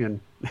exciting, and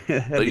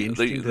it'd be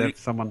interesting to have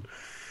someone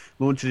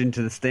launch it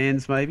into the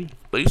stands, maybe.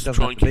 They used to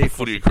try and kick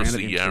footy across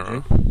the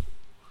Yarra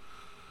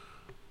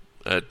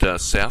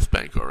at South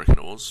Bank, I reckon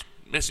it was.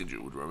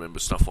 Messenger would remember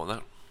stuff like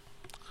that.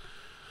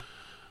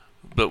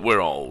 But we're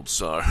old,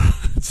 so...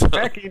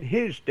 Back in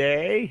his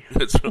day.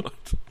 That's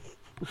right.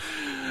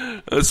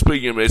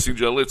 Speaking of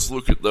Messenger, let's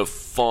look at the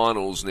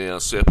finals now,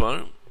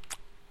 Seppo.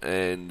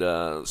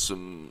 And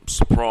some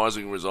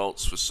surprising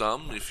results for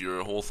some, if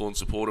you're a Hawthorn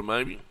supporter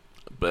maybe.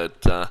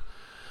 But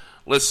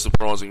less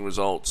surprising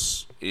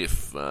results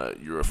if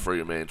you're a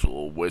Fremantle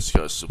or West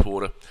Coast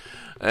supporter.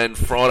 And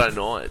Friday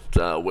night,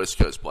 West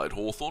Coast played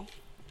Hawthorn.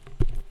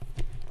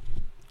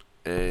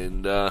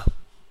 And...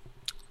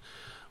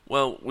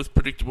 well, with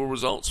predictable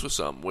results for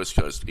some, West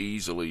Coast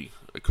easily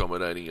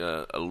accommodating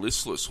a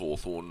listless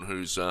Hawthorn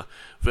whose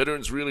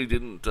veterans really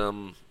didn't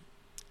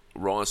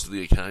rise to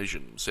the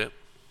occasion. Sep?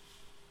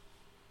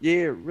 Yeah,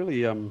 it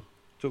really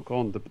took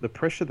on. The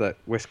pressure that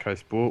West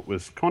Coast brought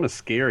was kind of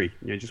scary.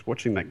 Just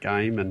watching that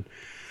game and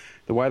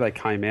the way they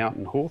came out,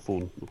 and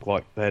Hawthorn looked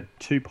like they had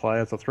 2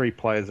 players or 3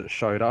 players that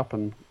showed up,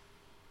 and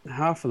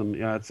half of them,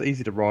 it's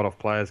easy to write off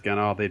players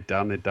going, they're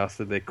done, they're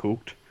dusted, they're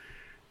cooked.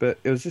 But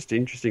it was just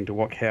interesting to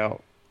watch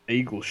how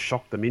Eagles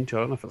shocked them into.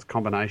 I don't know if it's a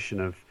combination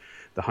of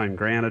the home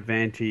ground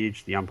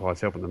advantage, the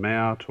umpires helping them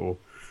out, or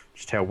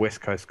just how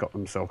West Coast got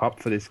themselves up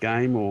for this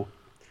game, or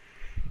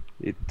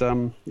it.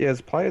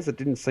 There's players that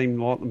didn't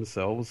seem like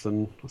themselves,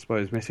 and I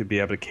suppose Messi would be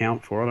able to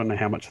account for it. I don't know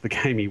how much of the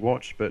game he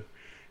watched, but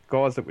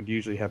guys that would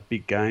usually have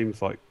big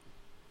games like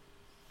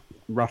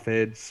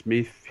Roughhead,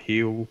 Smith,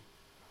 Hill,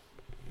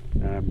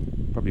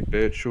 probably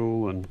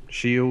Birchall and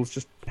Shields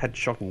just had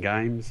shocking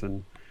games,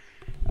 and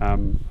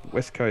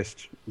West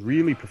Coast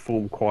really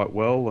performed quite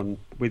well, and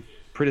with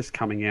Pritis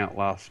coming out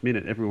last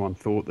minute, everyone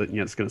thought that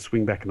it's going to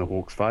swing back in the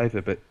Hawks'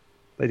 favour, but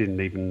they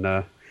didn't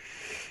even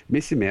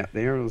miss him out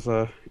there. It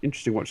was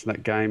interesting watching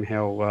that game,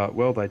 how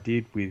well they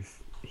did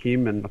with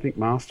him, and I think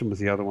Marston was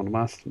the other one.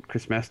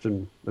 Chris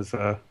Maston was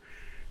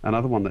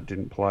another one that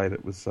didn't play,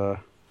 that was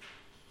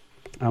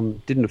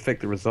didn't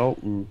affect the result,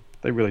 and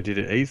they really did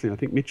it easily. I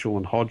think Mitchell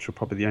and Hodge were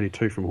probably the only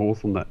two from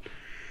Hawthorn that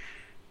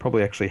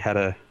probably actually had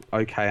a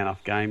okay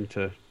enough game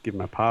to give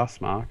them a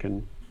pass mark,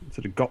 and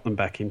sort of got them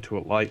back into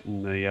it late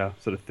in the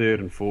sort of third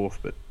and fourth,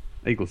 but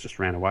Eagles just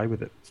ran away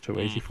with it. It's too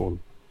easy for them.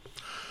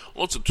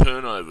 Lots of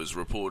turnovers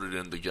reported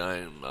in the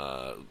game.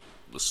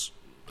 West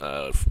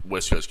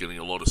Coast getting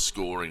a lot of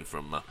scoring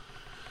from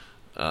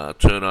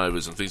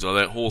turnovers and things like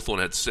that. Hawthorn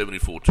had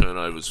 74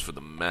 turnovers for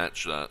the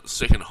match,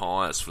 second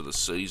highest for the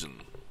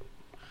season.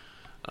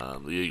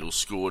 The Eagles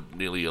scored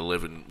nearly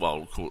 11,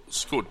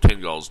 scored 10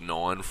 goals,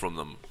 9 from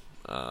them.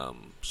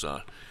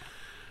 So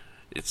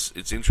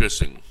it's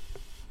interesting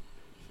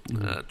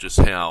just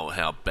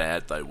how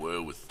bad they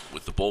were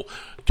with the ball.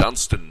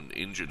 Gunston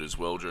injured as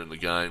well during the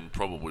game,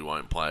 probably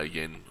won't play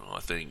again, I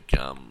think,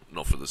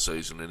 not for the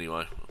season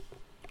anyway.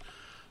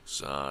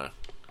 So,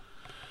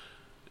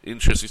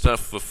 interesting stuff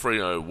for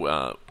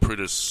Freo.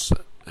 Pritis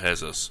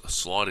has a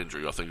slight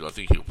injury. I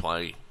think he'll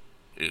play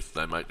if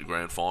they make the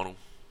grand final.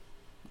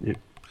 Yep.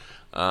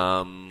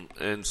 And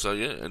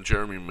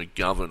Jeremy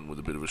McGovern with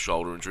a bit of a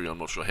shoulder injury. I'm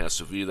not sure how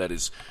severe that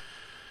is.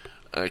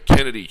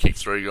 Kennedy kicked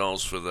 3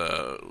 goals for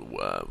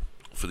the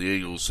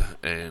Eagles,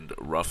 and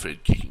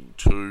Roughhead kicking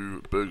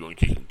 2, Burgoyne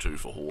kicking 2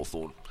 for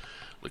Hawthorn.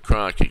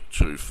 LeCras kicked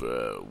 2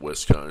 for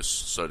West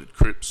Coast. So did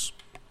Cripps.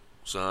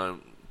 So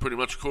pretty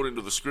much according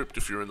to the script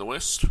if you're in the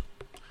West.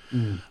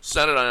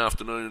 Saturday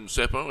afternoon,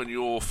 Seppo, and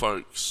your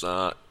folks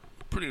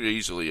pretty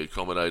easily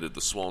accommodated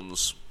the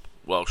Swans.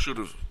 Well, should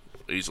have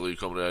easily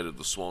accommodated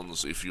the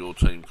Swans if your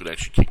team could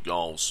actually kick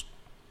goals.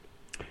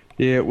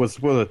 Yeah, it was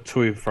a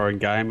to-and-fro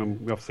game, and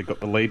we obviously got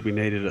the lead we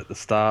needed at the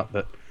start,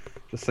 but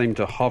just seemed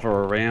to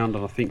hover around,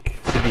 and I think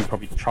Sydney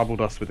probably troubled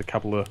us with a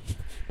couple of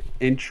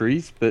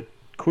entries, but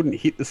couldn't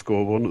hit the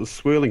scoreboard, and it was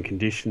swirling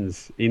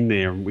conditions in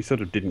there, and we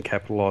sort of didn't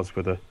capitalise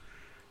with a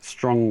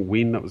strong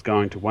wind that was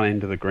going to one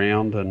end of the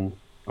ground, and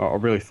I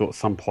really thought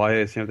some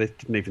players, they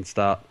didn't even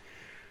start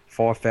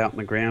Fife out on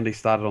the ground. He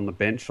started on the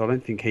bench, so I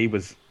don't think he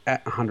was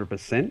at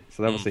 100%,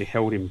 so they obviously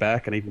held him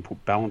back and even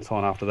put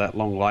Ballantyne after that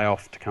long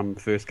layoff to come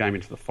first game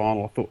into the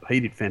final. I thought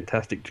he did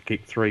fantastic to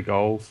kick 3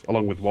 goals,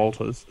 along with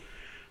Walters,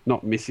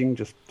 not missing,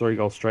 just 3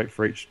 goals straight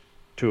for each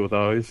 2 of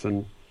those.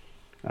 And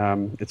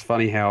it's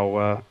funny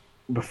how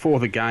before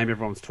the game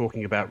everyone was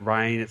talking about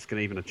rain, it's going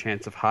to even a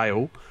chance of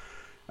hail.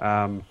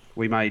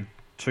 We made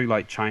 2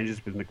 late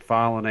changes with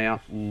McFarlane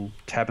out and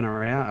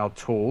Taberner out, our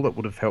tall, that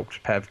would have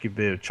helped Pav give a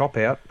bit of chop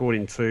out. Brought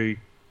in 2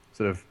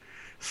 sort of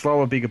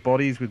slower, bigger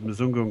bodies with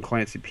Mzungu and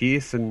Clancy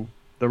Pearce, and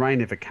the rain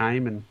never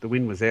came and the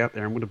wind was out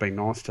there, and would have been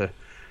nice to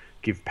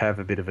give Pav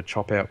a bit of a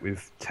chop out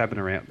with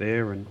Taberner out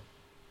there. And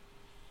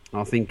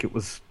I think it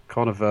was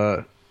kind of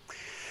a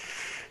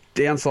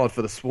downside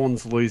for the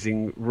Swans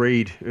losing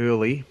Reid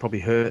early,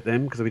 probably hurt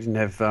them because we didn't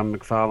have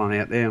McFarlane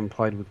out there and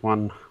played with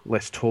one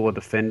less taller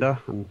defender,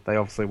 and they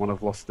obviously would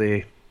have lost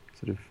their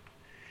sort of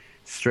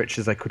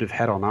stretches they could have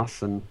had on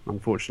us, and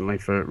unfortunately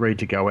for Reid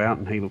to go out,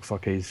 and he looks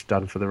like he's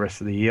done for the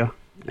rest of the year.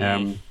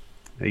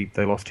 They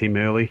lost him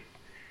early,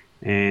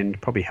 and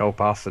probably help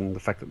us, and the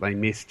fact that they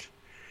missed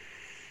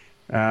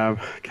a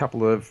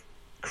couple of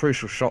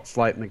crucial shots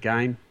late in the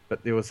game,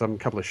 but there was a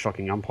couple of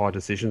shocking umpire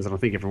decisions, and I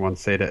think everyone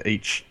said at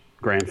each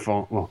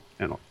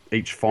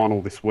each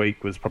final this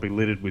week was probably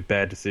littered with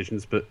bad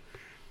decisions, but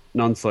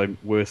none so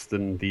worse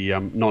than the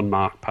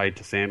non-mark paid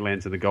to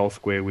Sandlands in the goal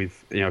square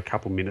with a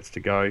couple minutes to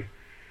go.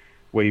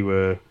 We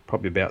were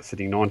probably about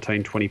sitting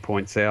 19, 20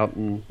 points out,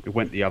 and it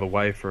went the other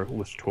way for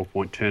almost a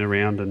 12-point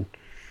turnaround, and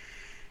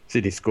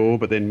Sydney scored,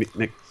 but then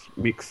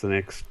mix the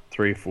next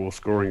 3 or 4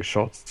 scoring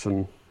shots,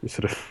 and we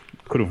sort of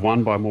could have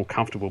won by a more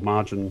comfortable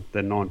margin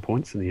than 9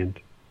 points in the end.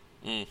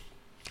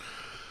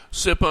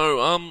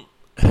 Seppo,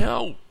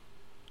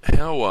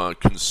 how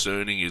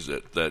concerning is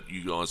it that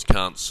you guys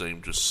can't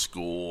seem to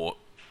score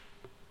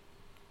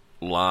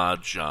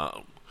large?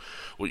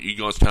 You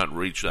guys can't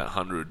reach that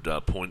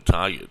 100-point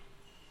target.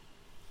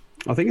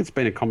 I think it's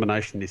been a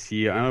combination this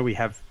year. I know we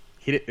have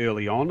hit it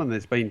early on, and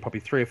there's been probably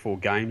 3 or 4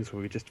 games where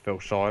we just fell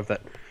shy of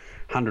that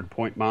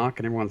 100-point mark,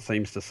 and everyone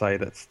seems to say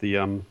that's the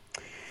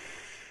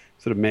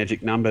sort of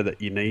magic number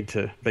that you need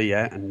to be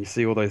at. And you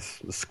see all those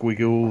the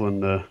squiggle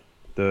and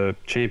the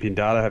champion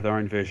data have their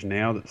own version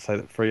now that say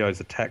that Freo's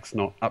attack's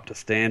not up to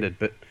standard,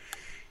 but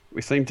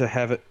we seem to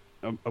have it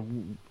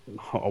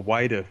a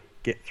way to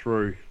get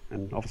through,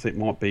 and obviously it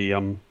might be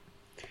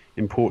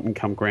important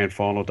come grand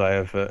final day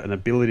of an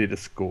ability to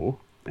score.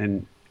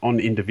 And on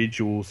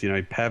individuals,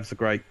 Pav's a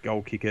great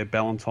goal kicker,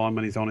 Ballantyne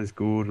when he's on is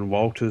good, and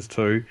Walters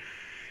too,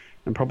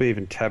 and probably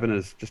even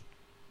Taberner's just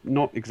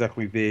not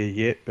exactly there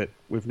yet, but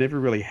we've never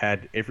really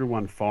had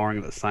everyone firing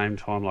at the same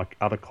time like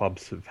other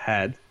clubs have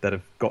had that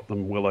have got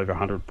them well over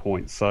 100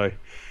 points. So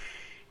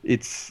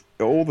it's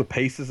all the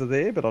pieces are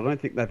there, but I don't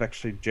think they've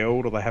actually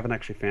gelled, or they haven't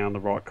actually found the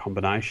right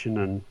combination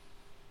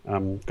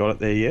and got it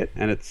there yet.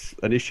 And it's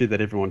an issue that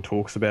everyone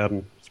talks about,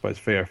 and I suppose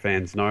Freo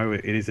fans know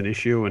it is an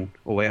issue, and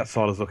all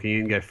outsiders looking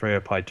in go,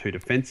 Freo played too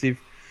defensive.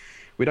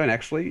 We don't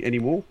actually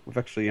anymore. We've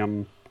actually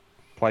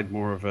played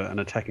more of an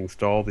attacking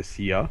style this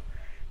year.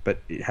 but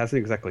it hasn't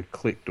exactly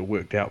clicked or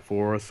worked out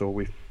for us, or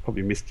we've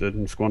probably missed it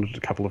and squandered a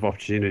couple of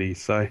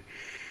opportunities. So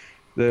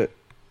the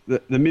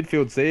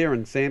midfield's there,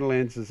 and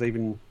Sandilands has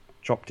even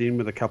chopped in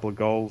with a couple of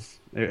goals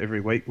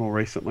every week more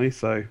recently.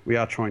 So we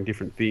are trying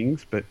different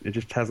things, but it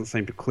just hasn't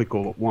seemed to click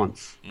all at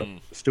once. But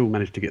still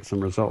managed to get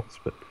some results.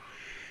 But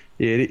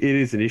yeah, it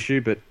is an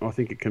issue, but I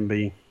think it can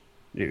be.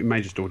 It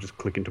may just all just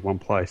click into one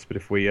place. But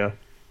if we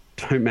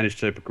don't manage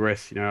to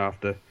progress,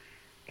 after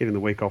getting the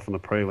week off on the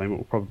prelim, it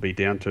will probably be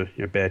down to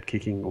bad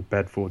kicking or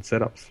bad forward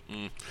setups.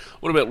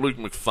 What about Luke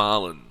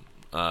McFarlane?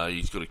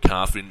 He's got a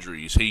calf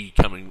injury. Is he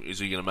coming? Is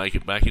he going to make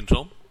it back in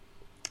time?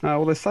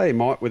 Well, they say he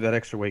might with that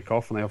extra week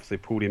off, and they obviously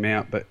pulled him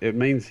out, but it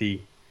means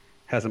he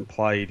hasn't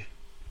played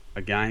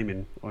a game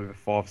in over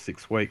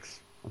 5-6 weeks.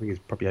 I think he's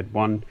probably had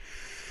one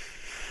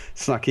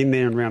snuck in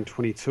there in round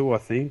 22, I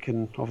think,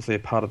 and obviously a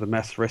part of the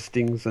mass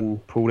restings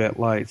and pulled out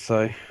late.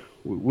 So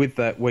with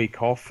that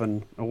week off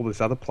and all these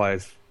other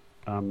players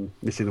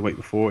missing the week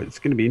before, it's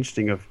going to be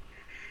interesting of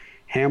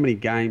how many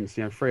games,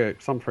 some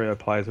Freo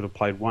players would have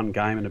played one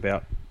game in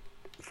about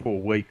 4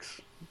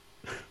 weeks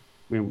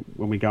when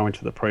we go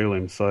into the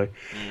prelims. So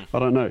I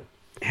don't know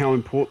how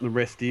important the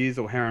rest is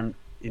or how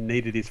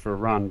needed it is for a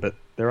run, but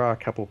there are a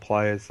couple of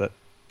players that,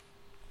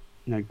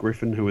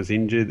 Griffin, who was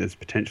injured, is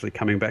potentially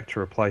coming back to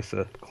replace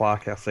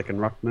Clark, our second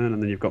ruckman,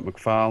 and then you've got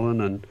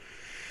McFarlane, and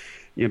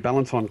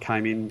Ballantyne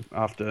came in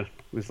after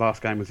his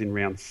last game was in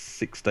round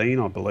 16,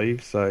 I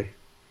believe, so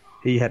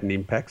he had an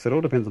impact. So it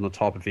all depends on the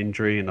type of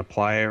injury and the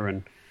player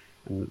and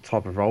the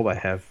type of role they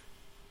have.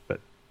 But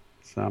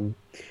it's,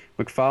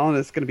 McFarlane,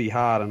 it's going to be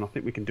hard, and I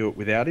think we can do it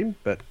without him,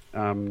 but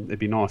it'd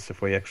be nice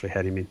if we actually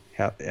had him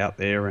out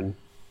there and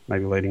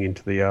maybe leading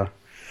into the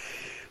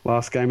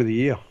last game of the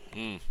year.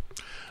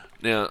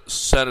 Now,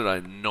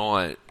 Saturday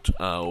night,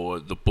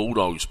 the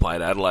Bulldogs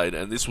played Adelaide,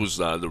 and this was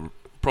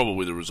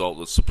probably the result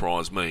that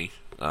surprised me.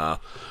 I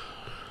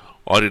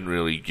didn't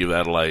really give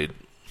Adelaide...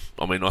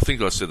 I mean, I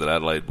think I said that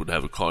Adelaide would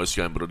have a close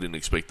game, but I didn't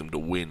expect them to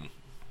win.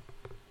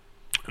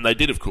 And they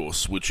did, of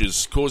course, which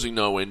is causing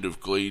no end of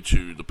glee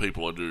to the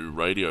people I do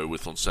radio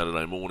with on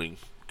Saturday morning,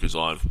 because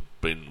I've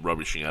been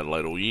rubbishing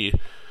Adelaide all year.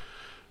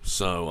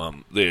 So I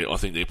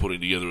think they're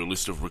putting together a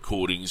list of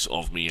recordings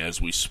of me as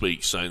we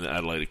speak, saying that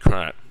Adelaide are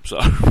crap. So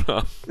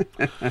I'm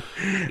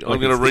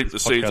going to reap the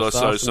seeds I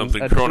sow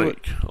something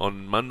chronic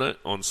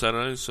on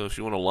Saturday. So if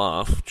you want to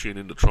laugh, tune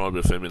into Tribe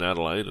FM in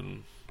Adelaide.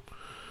 And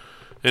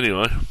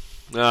anyway,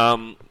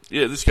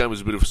 this game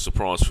was a bit of a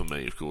surprise for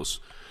me, of course.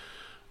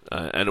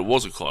 And it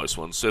was a close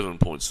one, 7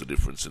 points the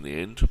difference in the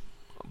end.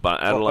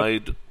 But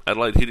Adelaide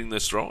hitting their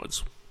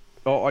strides.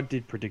 Oh, I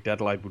did predict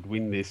Adelaide would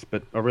win this,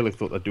 but I really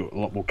thought they'd do it a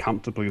lot more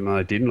comfortably than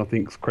they did. And I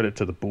think it's credit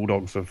to the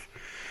Bulldogs of,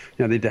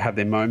 they did have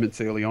their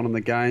moments early on in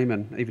the game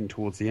and even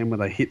towards the end where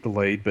they hit the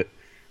lead. But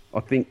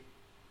I think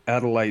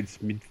Adelaide's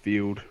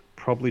midfield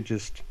probably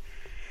just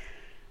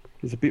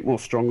is a bit more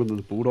stronger than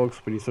the Bulldogs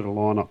when you sort of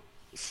line up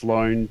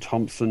Sloane,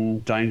 Thompson,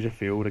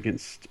 Dangerfield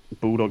against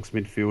Bulldogs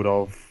midfield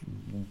of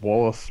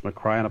Wallace,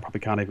 McRae, and I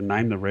probably can't even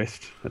name the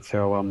rest. That's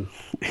how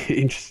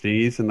interesting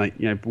it is. And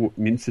they brought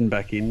Minson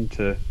back in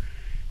to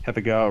have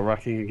a go at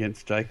rucking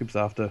against Jacobs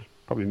after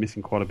probably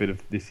missing quite a bit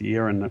of this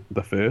year and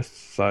the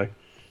first. So,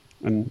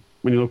 and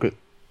when you look at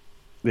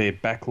their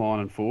back line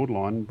and forward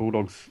line,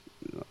 Bulldogs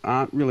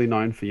aren't really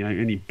known for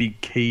any big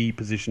key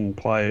position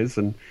players,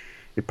 and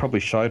it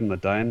probably showed on the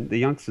day. And the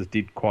youngsters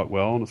did quite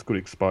well, and it's good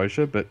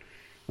exposure. But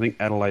I think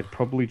Adelaide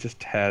probably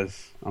just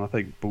has, and I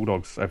think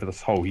Bulldogs over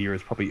this whole year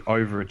has probably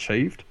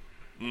overachieved.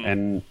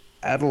 And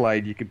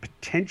Adelaide, you could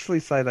potentially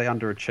say they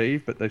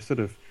underachieved, but they've sort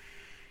of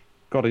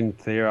got in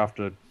there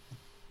after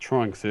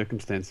trying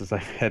circumstances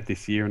they've had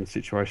this year and the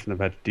situation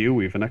they've had to deal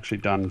with, and actually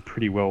done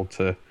pretty well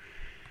to,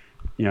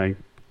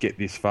 get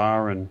this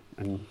far and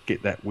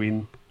get that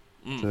win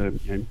to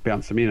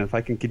bounce them in. If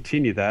they can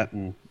continue that,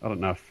 and I don't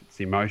know if it's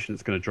the emotion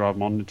that's going to drive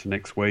them on into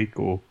next week,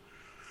 or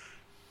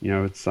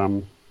it's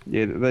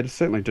they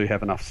certainly do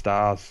have enough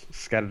stars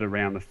scattered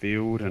around the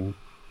field, and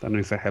they don't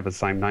necessarily have the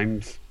same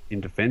names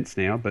in defence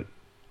now, but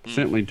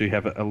certainly do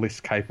have a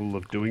list capable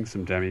of doing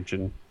some damage,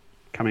 and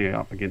coming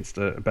up against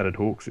a battered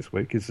Hawks this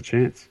week is a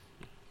chance.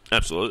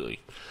 Absolutely.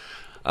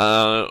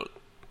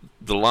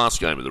 The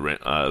last game of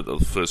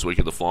the first week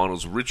of the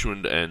finals,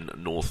 Richmond and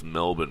North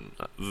Melbourne.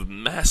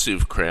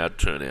 Massive crowd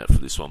turnout for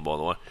this one, by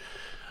the way.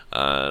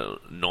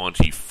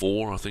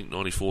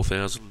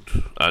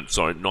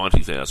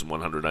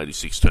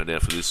 90,186 turned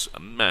out for this. A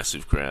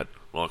massive crowd,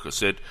 like I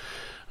said.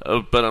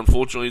 But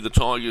unfortunately, the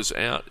Tigers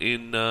out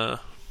in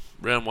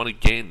round one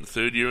again,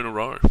 third year in a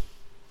row.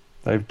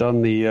 They've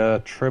done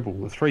the treble,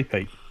 the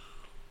three-peat.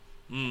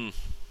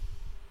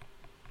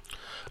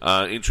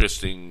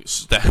 Interesting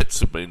stats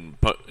have been,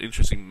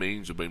 interesting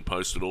memes have been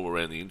posted all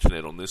around the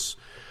internet on this.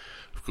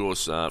 Of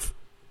course, my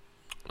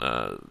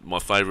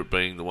favourite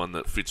being the one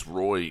that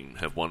Fitzroy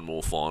have won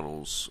more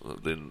finals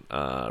than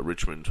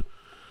Richmond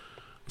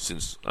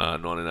since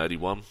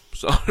 1981.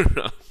 So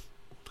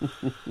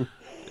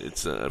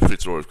it's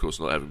Fitzroy, of course,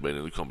 not having been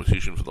in the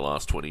competition for the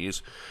last 20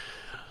 years.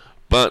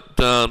 But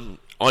I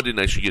didn't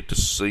actually get to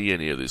see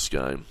any of this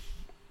game.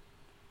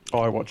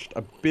 I watched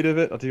a bit of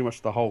it. I didn't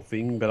watch the whole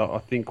thing, but I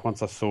think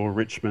once I saw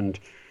Richmond,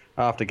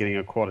 after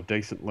getting quite a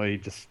decent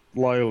lead, just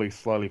slowly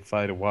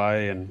fade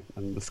away, and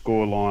the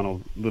scoreline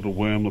or Little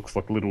Worm looks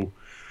like a little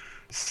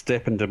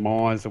step and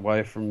demise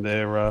away from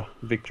their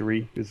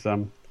victory.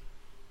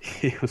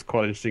 It was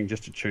quite interesting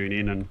just to tune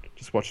in and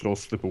just watch it all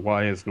slip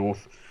away as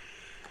North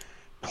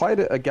played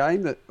a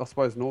game that I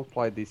suppose North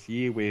played this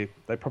year where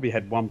they probably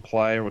had one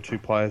player or two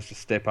players to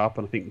step up,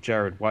 and I think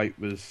Jared Waite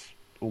was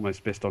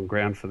almost best on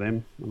ground for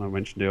them. And I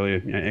mentioned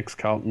earlier,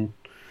 ex-Carlton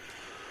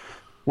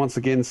once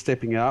again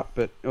stepping up,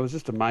 but it was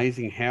just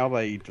amazing how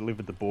they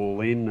delivered the ball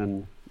in,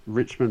 and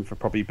Richmond, for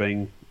probably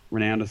being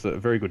renowned as a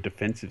very good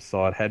defensive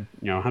side, had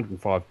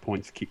 105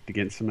 points kicked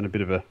against them in a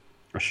bit of a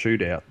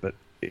shootout. But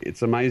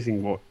it's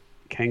amazing what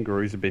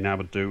Kangaroos have been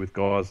able to do with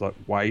guys like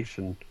Waite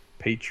and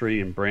Petrie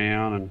and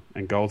Brown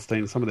and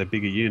Goldstein. Some of their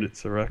bigger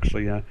units are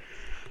actually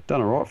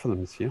done all right for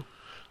them this year.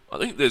 I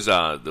think there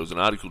was an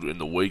article in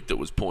the week that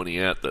was pointing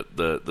out that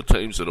the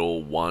teams that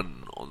all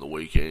won on the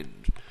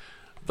weekend,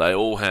 they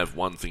all have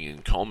one thing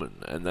in common,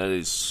 and that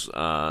is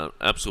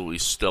absolutely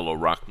stellar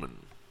ruckman.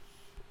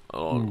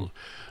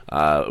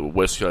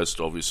 West Coast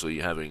obviously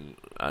having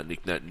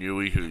Nick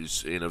Nat-Nui,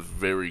 who's in a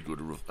very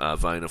good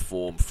vein of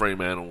form.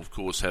 Fremantle, of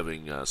course,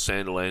 having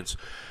Sandilands.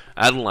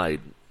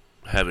 Adelaide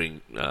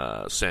having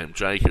Sam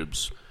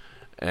Jacobs,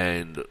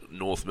 and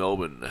North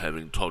Melbourne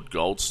having Todd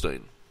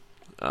Goldstein.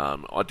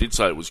 I did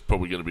say it was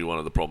probably going to be one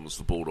of the problems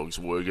the Bulldogs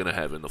were going to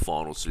have in the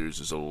final series,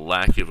 is a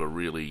lack of a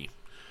really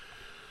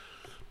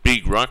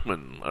big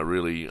ruckman, a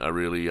really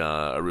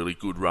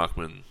good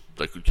ruckman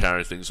that could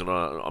carry things. And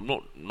I'm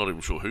not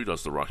even sure who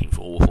does the rucking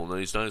for Hawthorn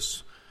these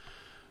days.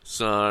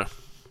 So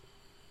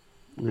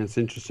it's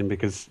interesting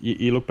because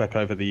you look back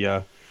over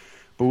the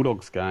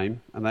Bulldogs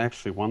game, and they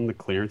actually won the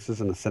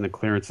clearances and the centre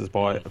clearances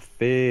by a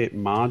fair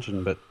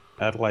margin, but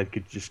Adelaide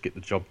could just get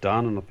the job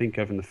done. And I think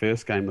over in the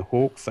first game, the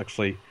Hawks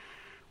actually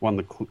won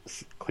the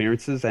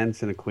clearances and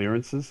centre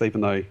clearances,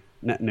 even though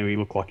Nat-Nui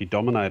looked like he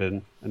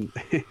dominated. And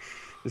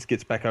this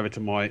gets back over to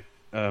my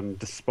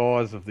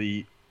despise of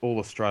the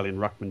All-Australian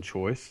ruckman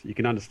choice. You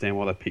can understand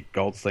why they picked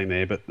Goldstein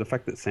there, but the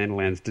fact that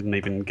Sandilands didn't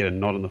even get a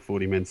nod in the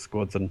 40-man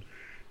squad's an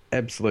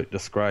absolute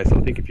disgrace.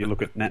 I think if you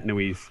look at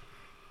Nat-Nui's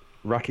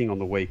rucking on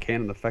the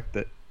weekend, and the fact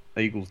that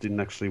Eagles didn't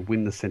actually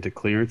win the centre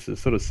clearances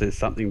sort of says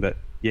something that,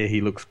 yeah,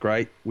 he looks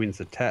great, wins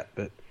the tap,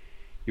 but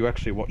you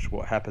actually watch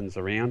what happens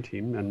around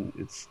him, and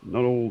it's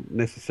not all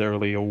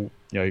necessarily all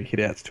hit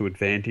outs to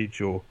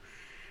advantage or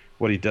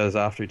what he does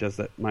after he does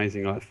that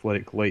amazing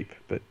athletic leap.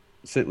 But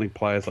certainly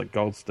players like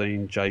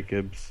Goldstein,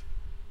 Jacobs,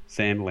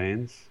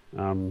 Sandlands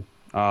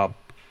are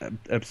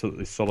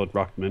absolutely solid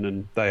ruckmen,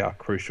 and they are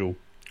crucial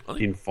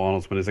in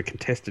finals when there's a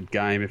contested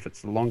game. If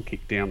it's a long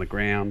kick down the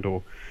ground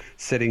or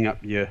setting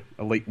up your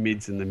elite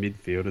mids in the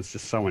midfield, it's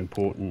just so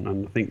important.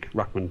 And I think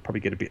ruckmen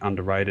probably get a bit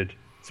underrated,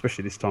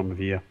 especially this time of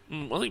year.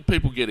 I think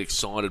people get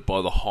excited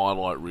by the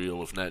highlight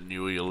reel of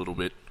Nat-Nui a little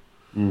bit.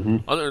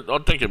 Mm-hmm. I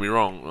don't get me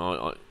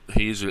wrong.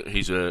 He's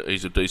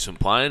a decent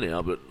player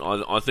now, but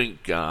I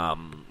think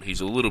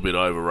he's a little bit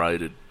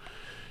overrated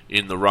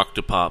in the ruck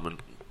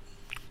department.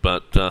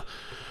 But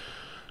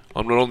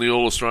I'm not on the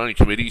All-Australian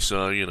committee,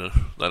 so, they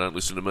don't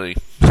listen to me.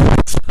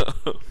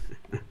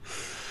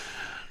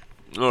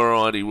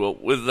 Alrighty, well,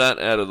 with that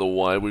out of the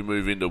way, we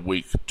move into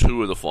week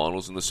 2 of the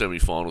finals and the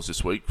semi-finals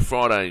this week.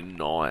 Friday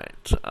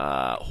night,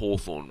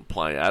 Hawthorn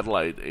play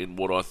Adelaide in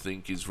what I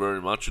think is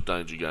very much a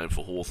danger game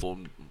for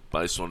Hawthorn,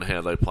 based on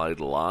how they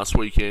played last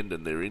weekend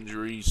and their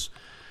injuries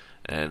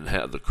and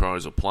how the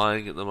Crows are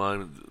playing at the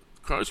moment. The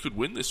Crows could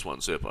win this one,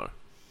 Seppo.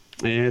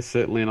 Yeah,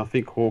 certainly, and I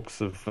think Hawks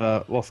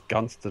have lost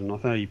Gunston.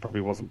 I know he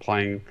probably wasn't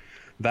playing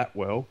that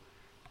well,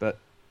 but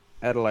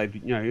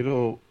Adelaide,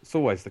 it's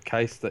always the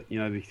case that,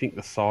 you think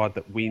the side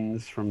that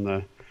wins from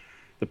the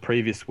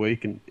previous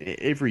week, and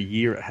every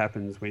year it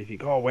happens where you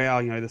think, oh,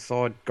 wow, the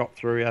side got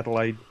through,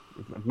 Adelaide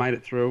have made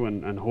it through,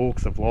 and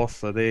Hawks have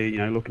lost, so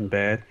they're, looking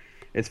bad.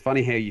 It's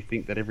funny how you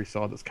think that every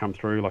side that's come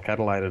through, like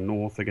Adelaide and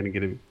North, are going to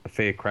get a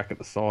fair crack at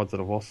the sides that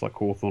have lost, like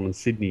Hawthorn and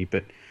Sydney,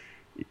 but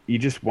you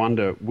just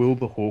wonder, will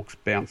the Hawks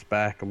bounce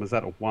back? And was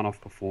that a one-off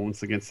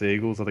performance against the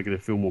Eagles? Are they going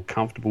to feel more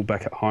comfortable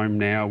back at home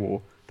now,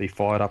 or be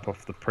fired up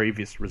off the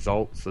previous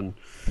results? And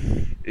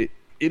it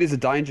is a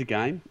danger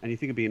game, and you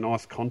think it'd be a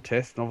nice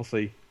contest. And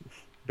obviously,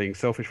 being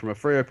selfish from a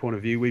Freo point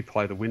of view, we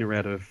play the winner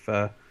out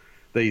of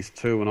these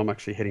two, and I'm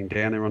actually heading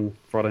down there on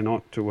Friday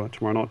night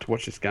tomorrow night to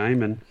watch this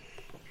game, and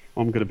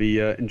I'm going to be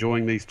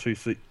enjoying these two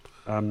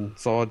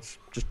sides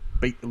just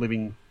beat the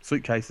living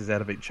suitcases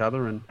out of each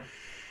other, and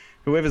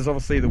whoever's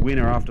obviously the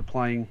winner after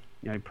playing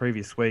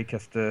previous week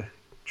has to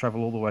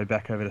travel all the way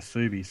back over to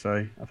Subi.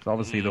 So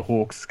obviously the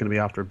Hawks is going to be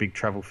after a big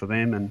travel for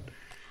them, and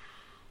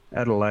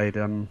Adelaide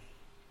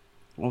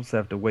also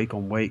after week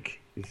on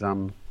week is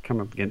coming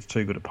up against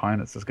two good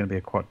opponents. It's going to be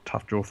a quite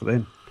tough draw for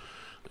them.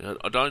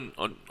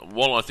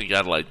 While I think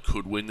Adelaide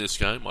could win this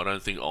game, I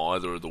don't think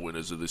either of the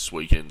winners of this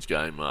weekend's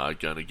game are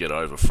going to get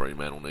over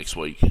Fremantle next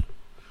week.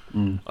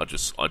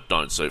 I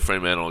don't see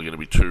Fremantle are going to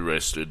be too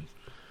rested.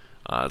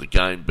 The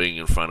game being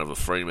in front of a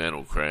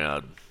Fremantle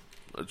crowd,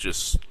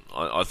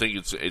 I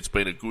think it's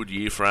been a good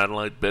year for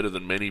Adelaide, better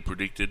than many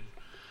predicted,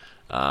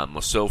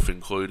 myself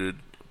included.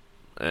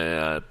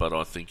 But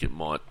I think it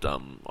might.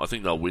 I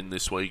think they'll win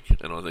this week,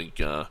 and I think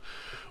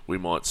we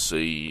might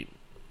see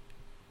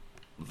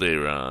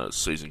their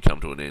season come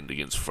to an end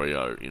against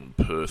Freo in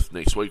Perth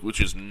next week, which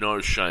is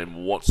no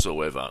shame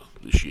whatsoever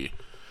this year.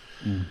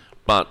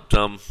 But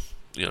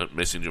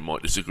Messenger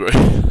might disagree.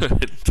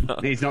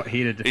 He's not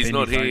here to defend. He's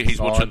not his here. own He's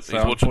watching. side,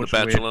 He's watching The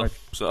Batchelor.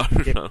 So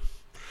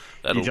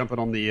you're jumping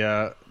on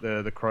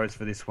the Crows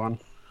for this one.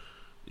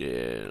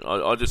 Yeah,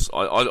 I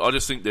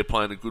just think they're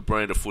playing a good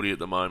brand of footy at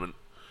the moment.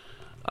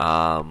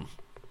 I'm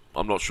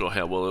not sure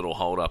how well it'll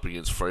hold up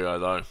against Freo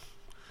though,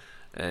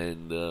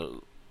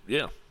 and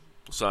yeah.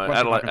 So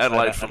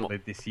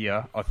Adelaide this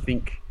year, I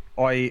think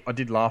I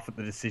did laugh at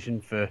the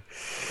decision for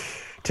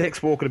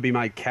Tex Walker to be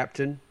made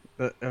captain,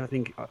 but I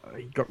think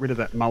he got rid of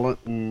that mullet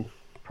and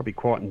probably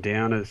quietened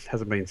down, as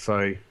hasn't been so,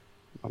 I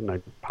don't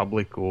know,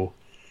 public or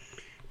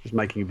just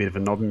making a bit of a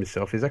knob of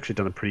himself. He's actually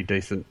done a pretty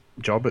decent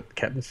job at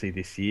captaincy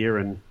this year,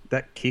 and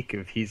that kick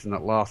of his in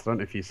that last, I don't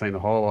know if you've seen the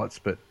highlights,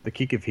 but the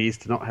kick of his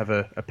to not have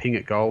a ping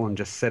at goal and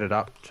just set it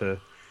up to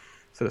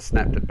sort of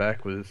snapped it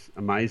back was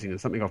amazing.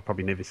 It's something I've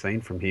probably never seen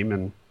from him,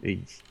 and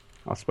he's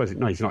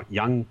not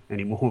young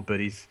anymore, but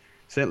he's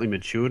certainly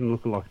matured and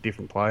looking like a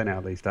different player now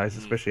these days,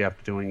 especially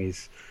after doing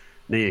his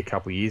knee a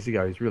couple of years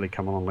ago. He's really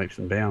come on leaps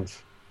and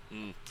bounds.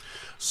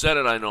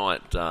 Saturday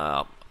night,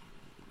 a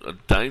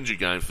danger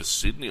game for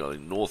Sydney. I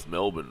think North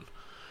Melbourne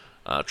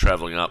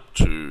travelling up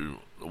to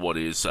what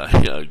is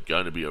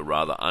going to be a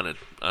rather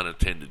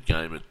unattended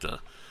game at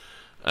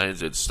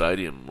ANZ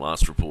Stadium.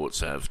 Last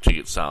reports have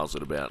ticket sales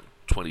at about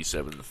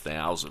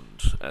 27,000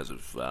 as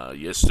of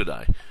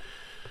yesterday.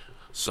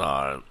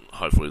 So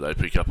hopefully they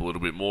pick up a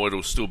little bit more.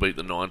 It'll still beat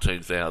the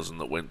 19,000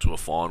 that went to a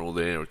final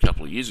there a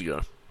couple of years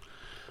ago.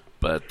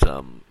 But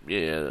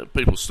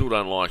people still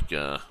don't like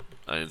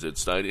ANZ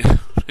Stadium.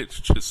 It's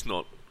just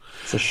not.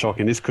 It's a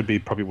shocking. This could be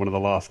probably one of the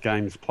last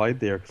games played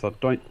there, because I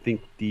don't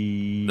think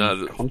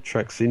the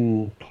contract's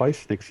in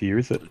place next year,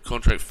 is it? The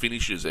contract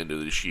finishes end of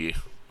this year.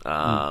 The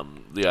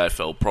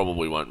AFL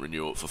probably won't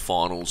renew it for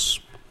finals.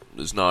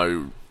 There's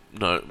no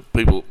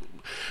people.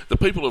 The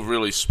people have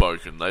really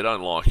spoken. They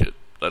don't like it.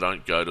 They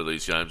don't go to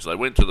these games. They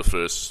went to the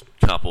first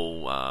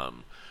couple.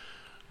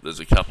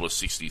 There's a couple of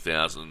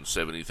 60,000,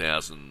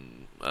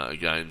 70,000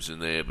 games in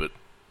there, but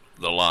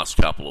the last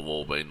couple have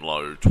all been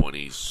low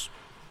 20s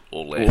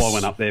or less. Well, I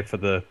went up there for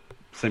the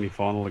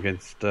semi-final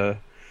against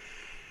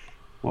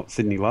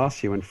Sydney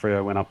last year when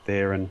Freo went up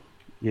there, and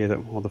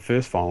the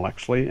first final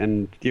actually,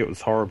 and it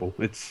was horrible.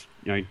 It's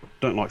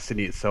don't like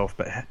Sydney itself,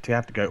 but to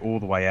have to go all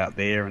the way out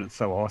there, and it's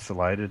so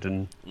isolated,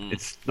 and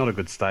it's not a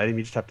good stadium.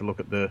 You just have to look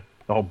at the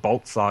whole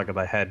Bolt saga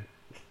they had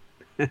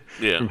from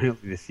earlier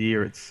this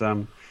year. It's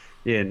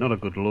not a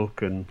good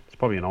look, and it's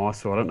probably an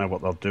eyesore. I don't know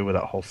what they'll do with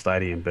that whole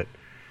stadium, but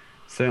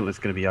certainly it's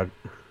going to be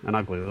an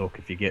ugly look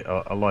if you get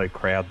a low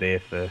crowd there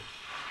for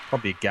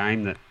probably a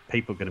game that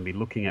people are going to be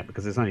looking at,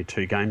 because there's only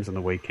 2 games on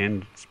the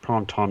weekend. It's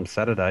prime time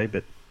Saturday,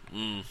 but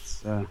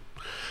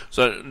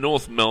So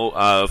North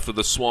for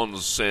the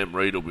Swans, Sam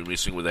Reid will be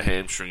missing with a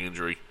hamstring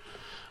injury.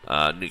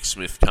 Nick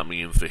Smith coming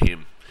in for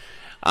him.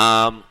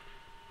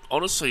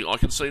 Honestly, I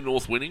can see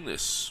North winning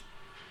this.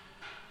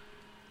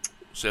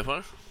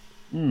 Seppo?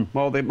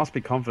 Well, they must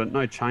be confident.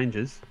 No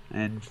changes.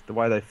 And the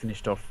way they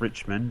finished off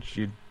Richmond,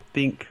 you'd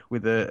think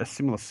with a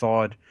similar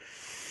side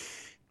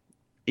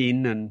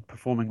in and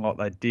performing like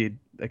they did,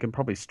 they can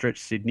probably stretch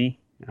Sydney.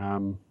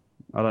 I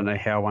don't know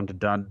how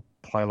underdone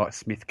a player like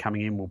Smith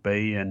coming in will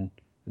be, and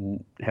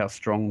how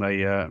strong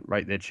they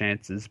rate their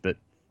chances, but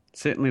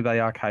certainly they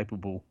are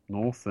capable,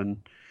 North, and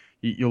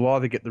you'll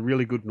either get the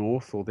really good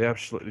North or the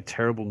absolutely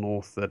terrible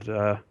North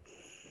that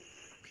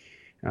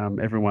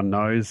everyone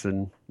knows,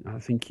 and I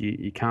think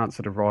you can't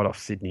sort of write off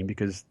Sydney,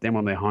 because them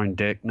on their home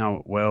deck know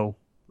it well.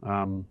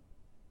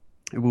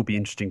 It will be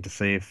interesting to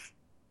see if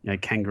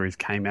Kangaroos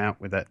came out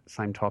with that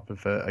same type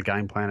of a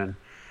game plan and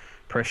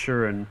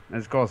pressure, and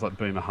as guys like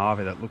Boomer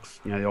Harvey, that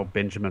looks, the old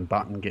Benjamin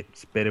Button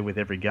gets better with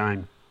every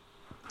game.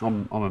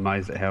 I'm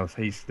amazed at how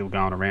he's still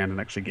going around and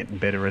actually getting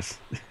better as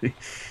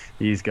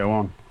years go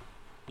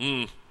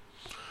on.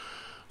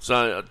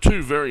 So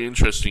 2 very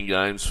interesting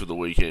games for the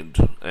weekend,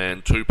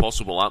 and 2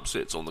 possible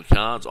upsets on the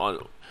cards.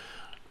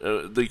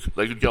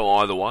 They could go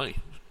either way.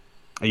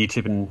 Are you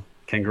tipping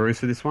Kangaroos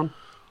for this one?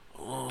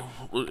 Well,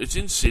 it's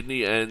in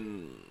Sydney,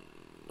 and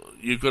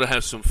you've got to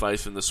have some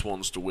faith in the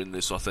Swans to win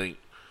this, I think.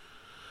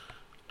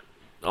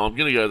 I'm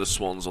going to go the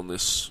Swans on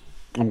this.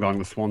 I'm going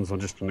the Swans on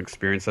just an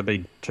experience. They've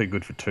been too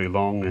good for too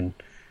long, and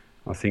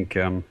I think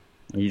you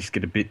just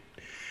get a bit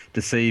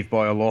deceived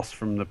by a loss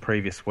from the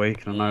previous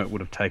week. And I know it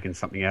would have taken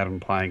something out of them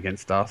playing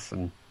against us,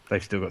 and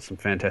they've still got some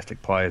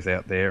fantastic players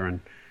out there, and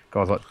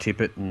guys like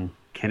Tippett and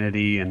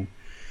Kennedy, and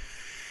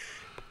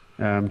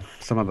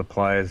some of the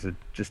players are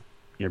just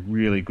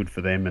really good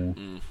for them.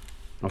 And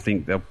I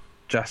think they'll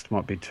just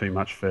might be too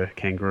much for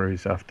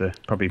Kangaroos after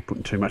probably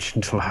putting too much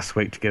into last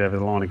week to get over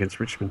the line against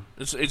Richmond.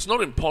 It's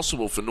not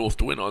impossible for North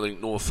to win. I think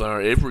North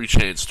are every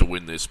chance to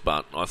win this,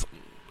 but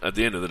at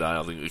the end of the day,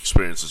 I think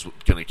experience is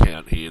going to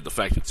count here. The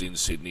fact it's in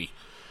Sydney,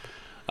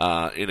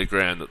 in a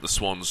ground that the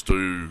Swans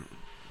do,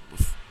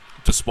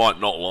 despite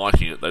not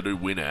liking it, they do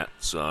win at.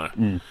 So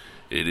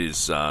it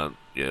is,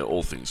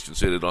 all things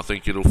considered, I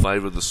think it'll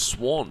favour the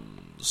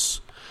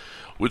Swans,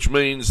 which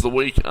means the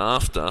week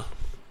after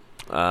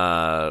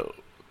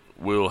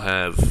we'll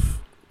have,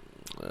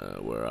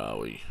 where are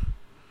we?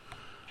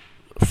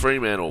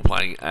 Fremantle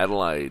playing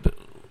Adelaide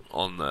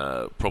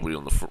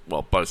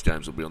both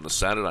games will be on the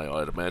Saturday,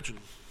 I'd imagine.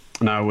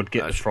 No, would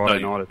get the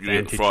Friday night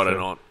advantage. Friday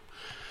night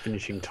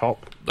finishing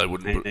top. They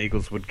wouldn't. And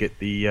Eagles would get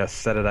the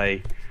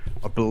Saturday.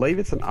 I believe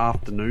it's an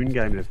afternoon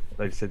game.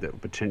 They've said that will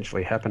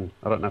potentially happen.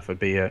 I don't know if it'd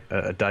be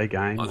a day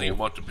game. I think it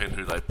might depend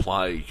who they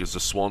play, because the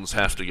Swans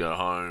have to go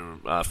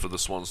home for the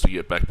Swans to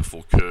get back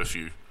before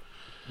curfew.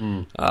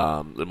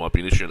 There might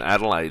be an issue, and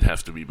Adelaide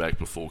have to be back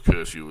before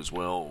curfew as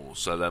well,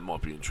 so that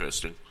might be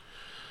interesting.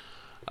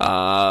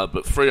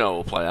 But Freo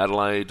will play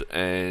Adelaide,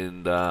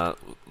 and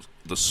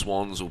the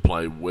Swans will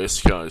play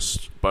West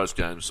Coast. Both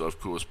games, of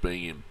course,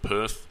 being in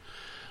Perth.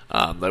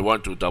 They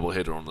won't do a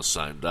doubleheader on the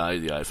same day.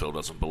 The AFL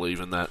doesn't believe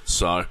in that.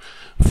 So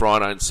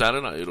Friday and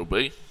Saturday it'll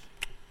be,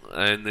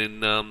 and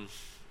then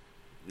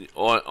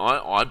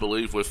I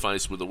believe we're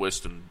faced with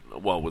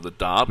with a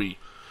derby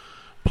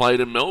played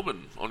in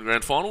Melbourne on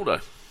Grand Final Day.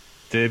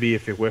 Derby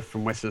if you're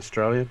from Western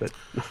Australia, but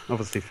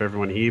obviously for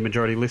everyone here,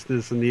 majority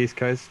listeners in the East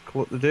Coast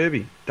call it the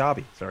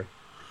Derby.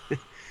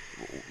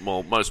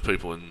 Well, most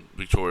people in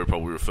Victoria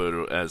probably refer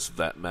to it as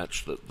that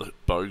match that the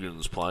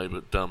Bogans play,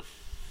 but I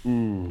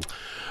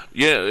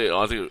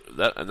think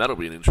that'll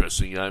be an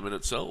interesting game in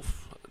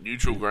itself.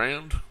 Neutral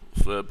ground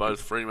for both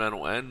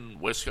Fremantle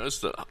and West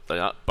Coast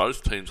that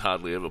both teams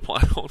hardly ever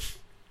play on.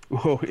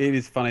 Well, it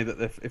is funny that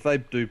if they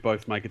do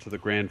both make it to the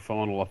grand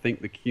final, I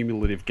think the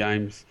cumulative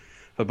games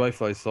for both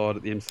those sides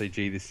at the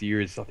MCG this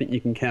year is, I think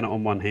you can count it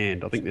on one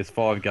hand. I think there's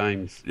 5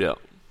 games. Yeah.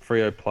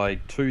 Freo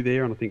played 2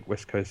 there, and I think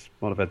West Coast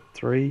might have had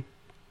 3.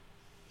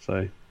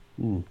 So,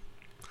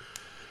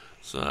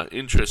 So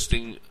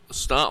interesting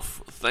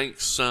stuff.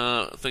 Thanks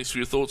for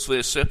your thoughts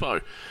there,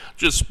 Seppo.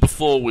 Just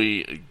before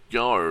we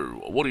go,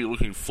 what are you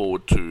looking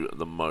forward to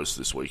the most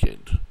this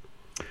weekend?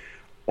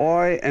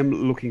 I am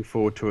looking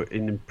forward to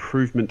an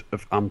improvement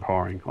of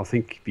umpiring. I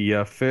think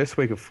the first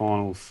week of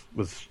finals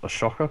was a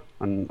shocker,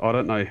 and I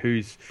don't know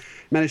who's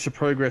managed to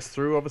progress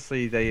through.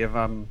 Obviously, they have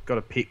got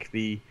to pick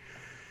the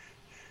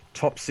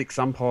top 6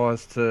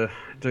 umpires to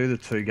do the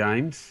 2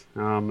 games,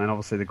 and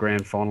obviously the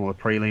grand final, the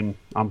prelim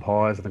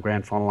umpires and the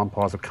grand final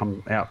umpires have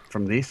come out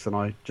from this, and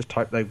I just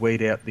hope they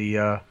weed out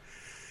the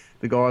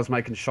guys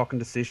making shocking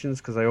decisions,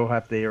 because they all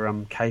have their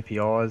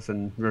KPIs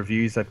and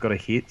reviews they've got to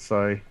hit.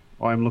 So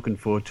I'm looking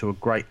forward to a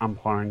great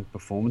umpiring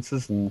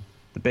performances, and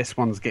the best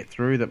ones get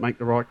through that make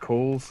the right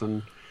calls,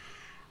 and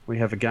we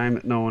have a game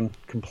that no one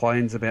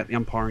complains about the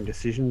umpiring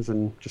decisions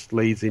and just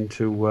leads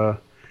into a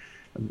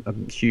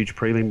huge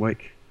prelim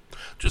week.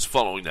 Just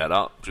following that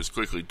up, just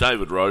quickly,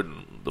 David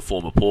Roden, the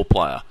former Port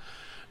player,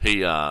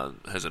 he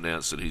has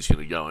announced that he's going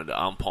to go into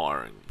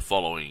umpiring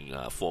following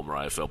former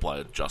AFL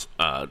player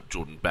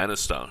Jordan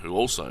Bannister, who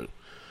also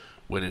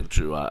went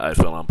into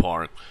AFL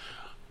umpiring.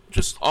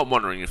 I'm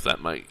wondering if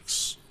that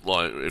makes,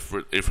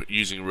 if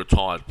using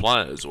retired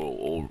players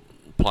or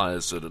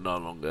players that are no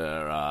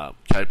longer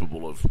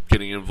capable of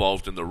getting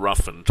involved in the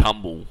rough and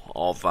tumble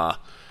of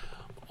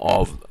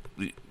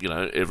every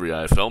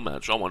AFL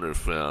match. I wonder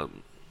if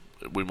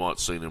we might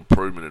see an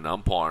improvement in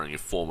umpiring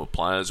if former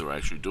players are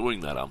actually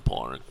doing that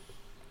umpiring.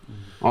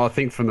 I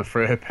think from the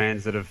Freo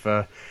fans that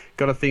have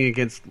got a thing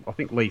against, I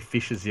think Lee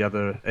Fisher's the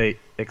other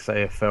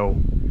ex-AFL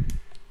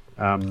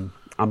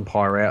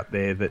umpire out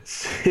there that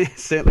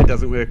certainly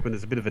doesn't work when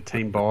there's a bit of a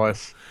team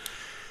bias.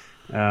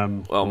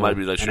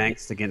 Maybe they should. An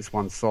angst against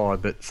one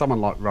side, but someone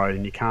like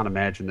Roden, you can't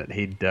imagine that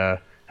he'd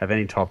have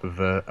any type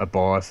of a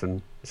bias,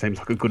 and seems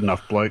like a good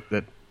enough bloke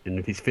that, and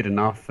if he's fit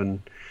enough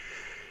and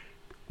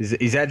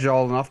he's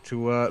agile enough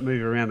to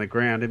move around the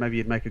ground, maybe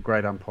he'd make a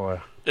great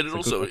umpire. And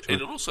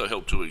it also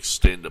helped to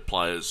extend a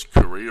player's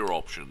career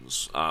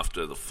options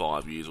after the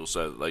 5 years or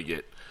so that they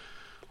get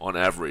on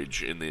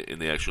average in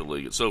the actual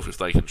league itself. If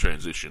they can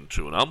transition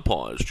to an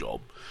umpire's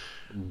job,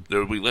 there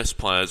will be less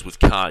players with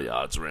car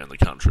yards around the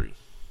country.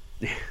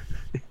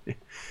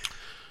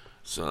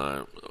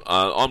 So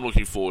I'm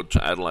looking forward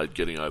to Adelaide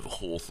getting over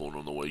Hawthorn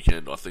on the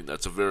weekend. I think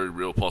that's a very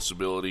real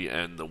possibility,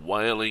 and the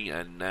wailing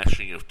and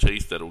gnashing of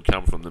teeth that will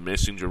come from the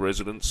Messenger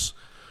residents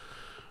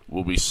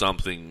will be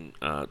something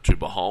to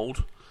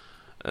behold.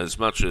 As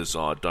much as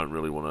I don't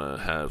really want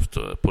to have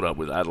to put up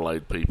with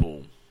Adelaide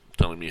people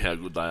telling me how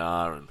good they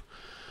are and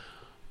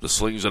the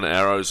slings and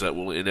arrows that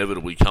will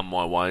inevitably come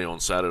my way on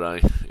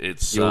Saturday,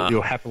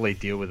 you'll happily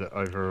deal with it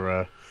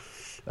over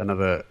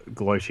another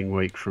gloating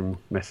week from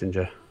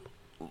Messenger.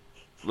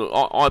 Look,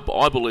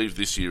 I believe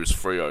this year is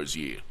Freo's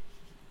year.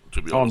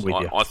 To be honest,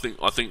 I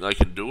think they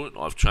can do it.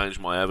 I've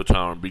changed my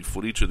avatar on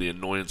BigFooty to the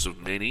annoyance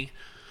of many,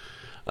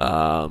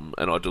 and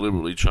I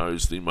deliberately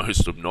chose the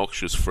most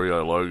obnoxious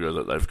Freo logo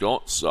that they've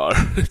got. So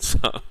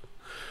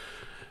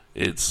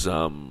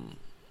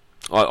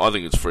I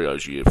think it's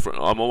Freo's year.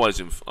 I'm always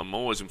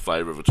in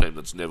favour of a team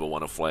that's never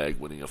won a flag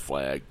winning a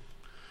flag.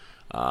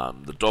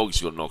 The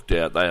Dogs got knocked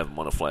out. They haven't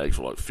won a flag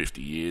for like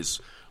 50 years.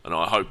 And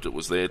I hoped it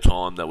was their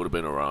time. That would have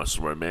been a nice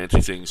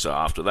romantic thing. So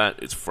after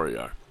that, it's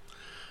Freo.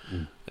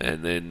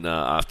 And then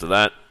after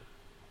that,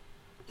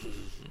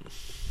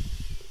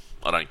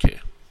 I don't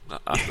care.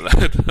 After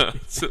that,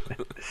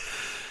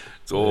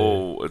 it's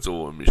all a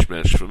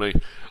mishmash for me.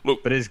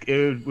 Look, but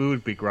it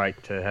would be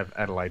great to have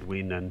Adelaide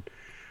win and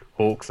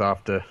Hawks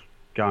after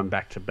going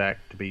back to back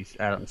to be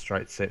out in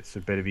straight sets.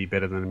 Would better be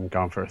better than them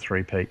going for a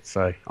three-peat.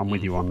 So I'm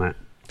with you on that.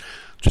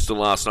 Just a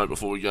last note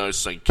before we go,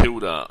 St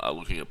Kilda are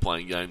looking at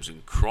playing games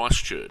in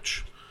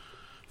Christchurch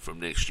from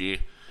next year.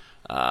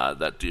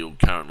 That deal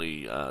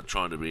currently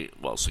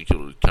St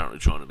Kilda is currently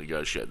trying to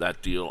negotiate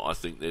that deal. I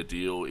think their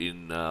deal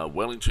in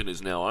Wellington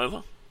is now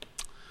over.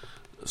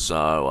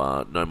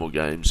 So no more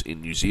games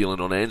in New Zealand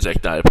on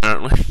Anzac Day,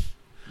 apparently.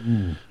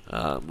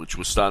 Which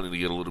was starting to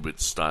get a little bit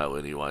stale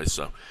anyway.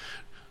 So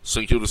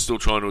St Kilda's still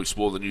trying to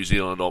explore the New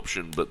Zealand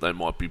option, but they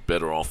might be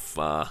better off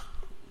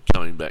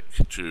coming back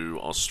to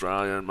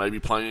Australia and maybe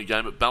playing a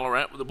game at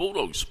Ballarat with the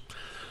Bulldogs.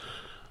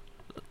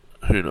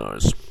 Who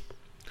knows?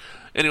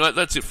 Anyway,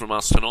 that's it from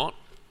us tonight.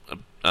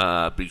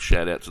 Big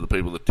shout out to the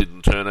people that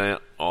didn't turn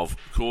out. Of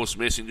course,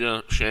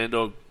 Messenger,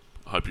 ShanDog.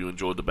 Hope you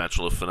enjoyed the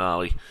Batchelor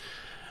Finale.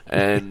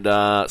 And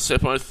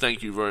Seppo,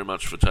 thank you very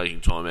much for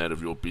taking time out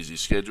of your busy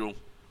schedule.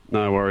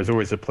 No worries.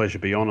 Always a pleasure to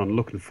be on. I'm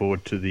looking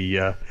forward to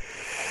the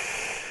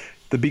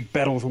big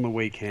battles on the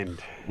weekend.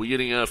 We're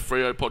getting a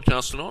Freo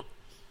podcast tonight?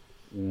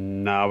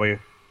 No, we're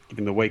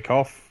giving the week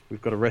off.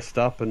 We've got to rest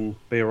up and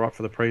be all right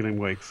for the prelim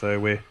week. So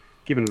we're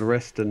giving it a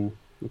rest and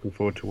looking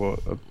forward to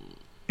a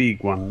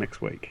big one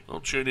next week.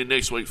 I'll tune in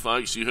next week,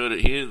 folks. You heard it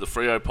here, the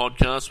Freo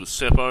podcast with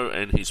Seppo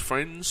and his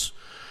friends.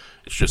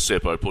 It's just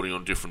Seppo putting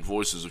on different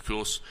voices, of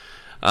course.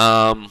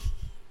 And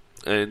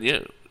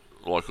yeah,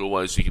 like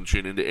always, you can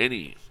tune into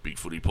any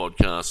BigFooty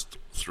podcast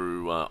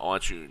through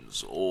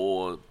iTunes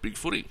or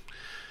BigFooty.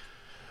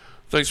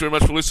 Thanks very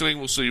much for listening.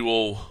 We'll see you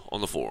all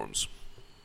on the forums.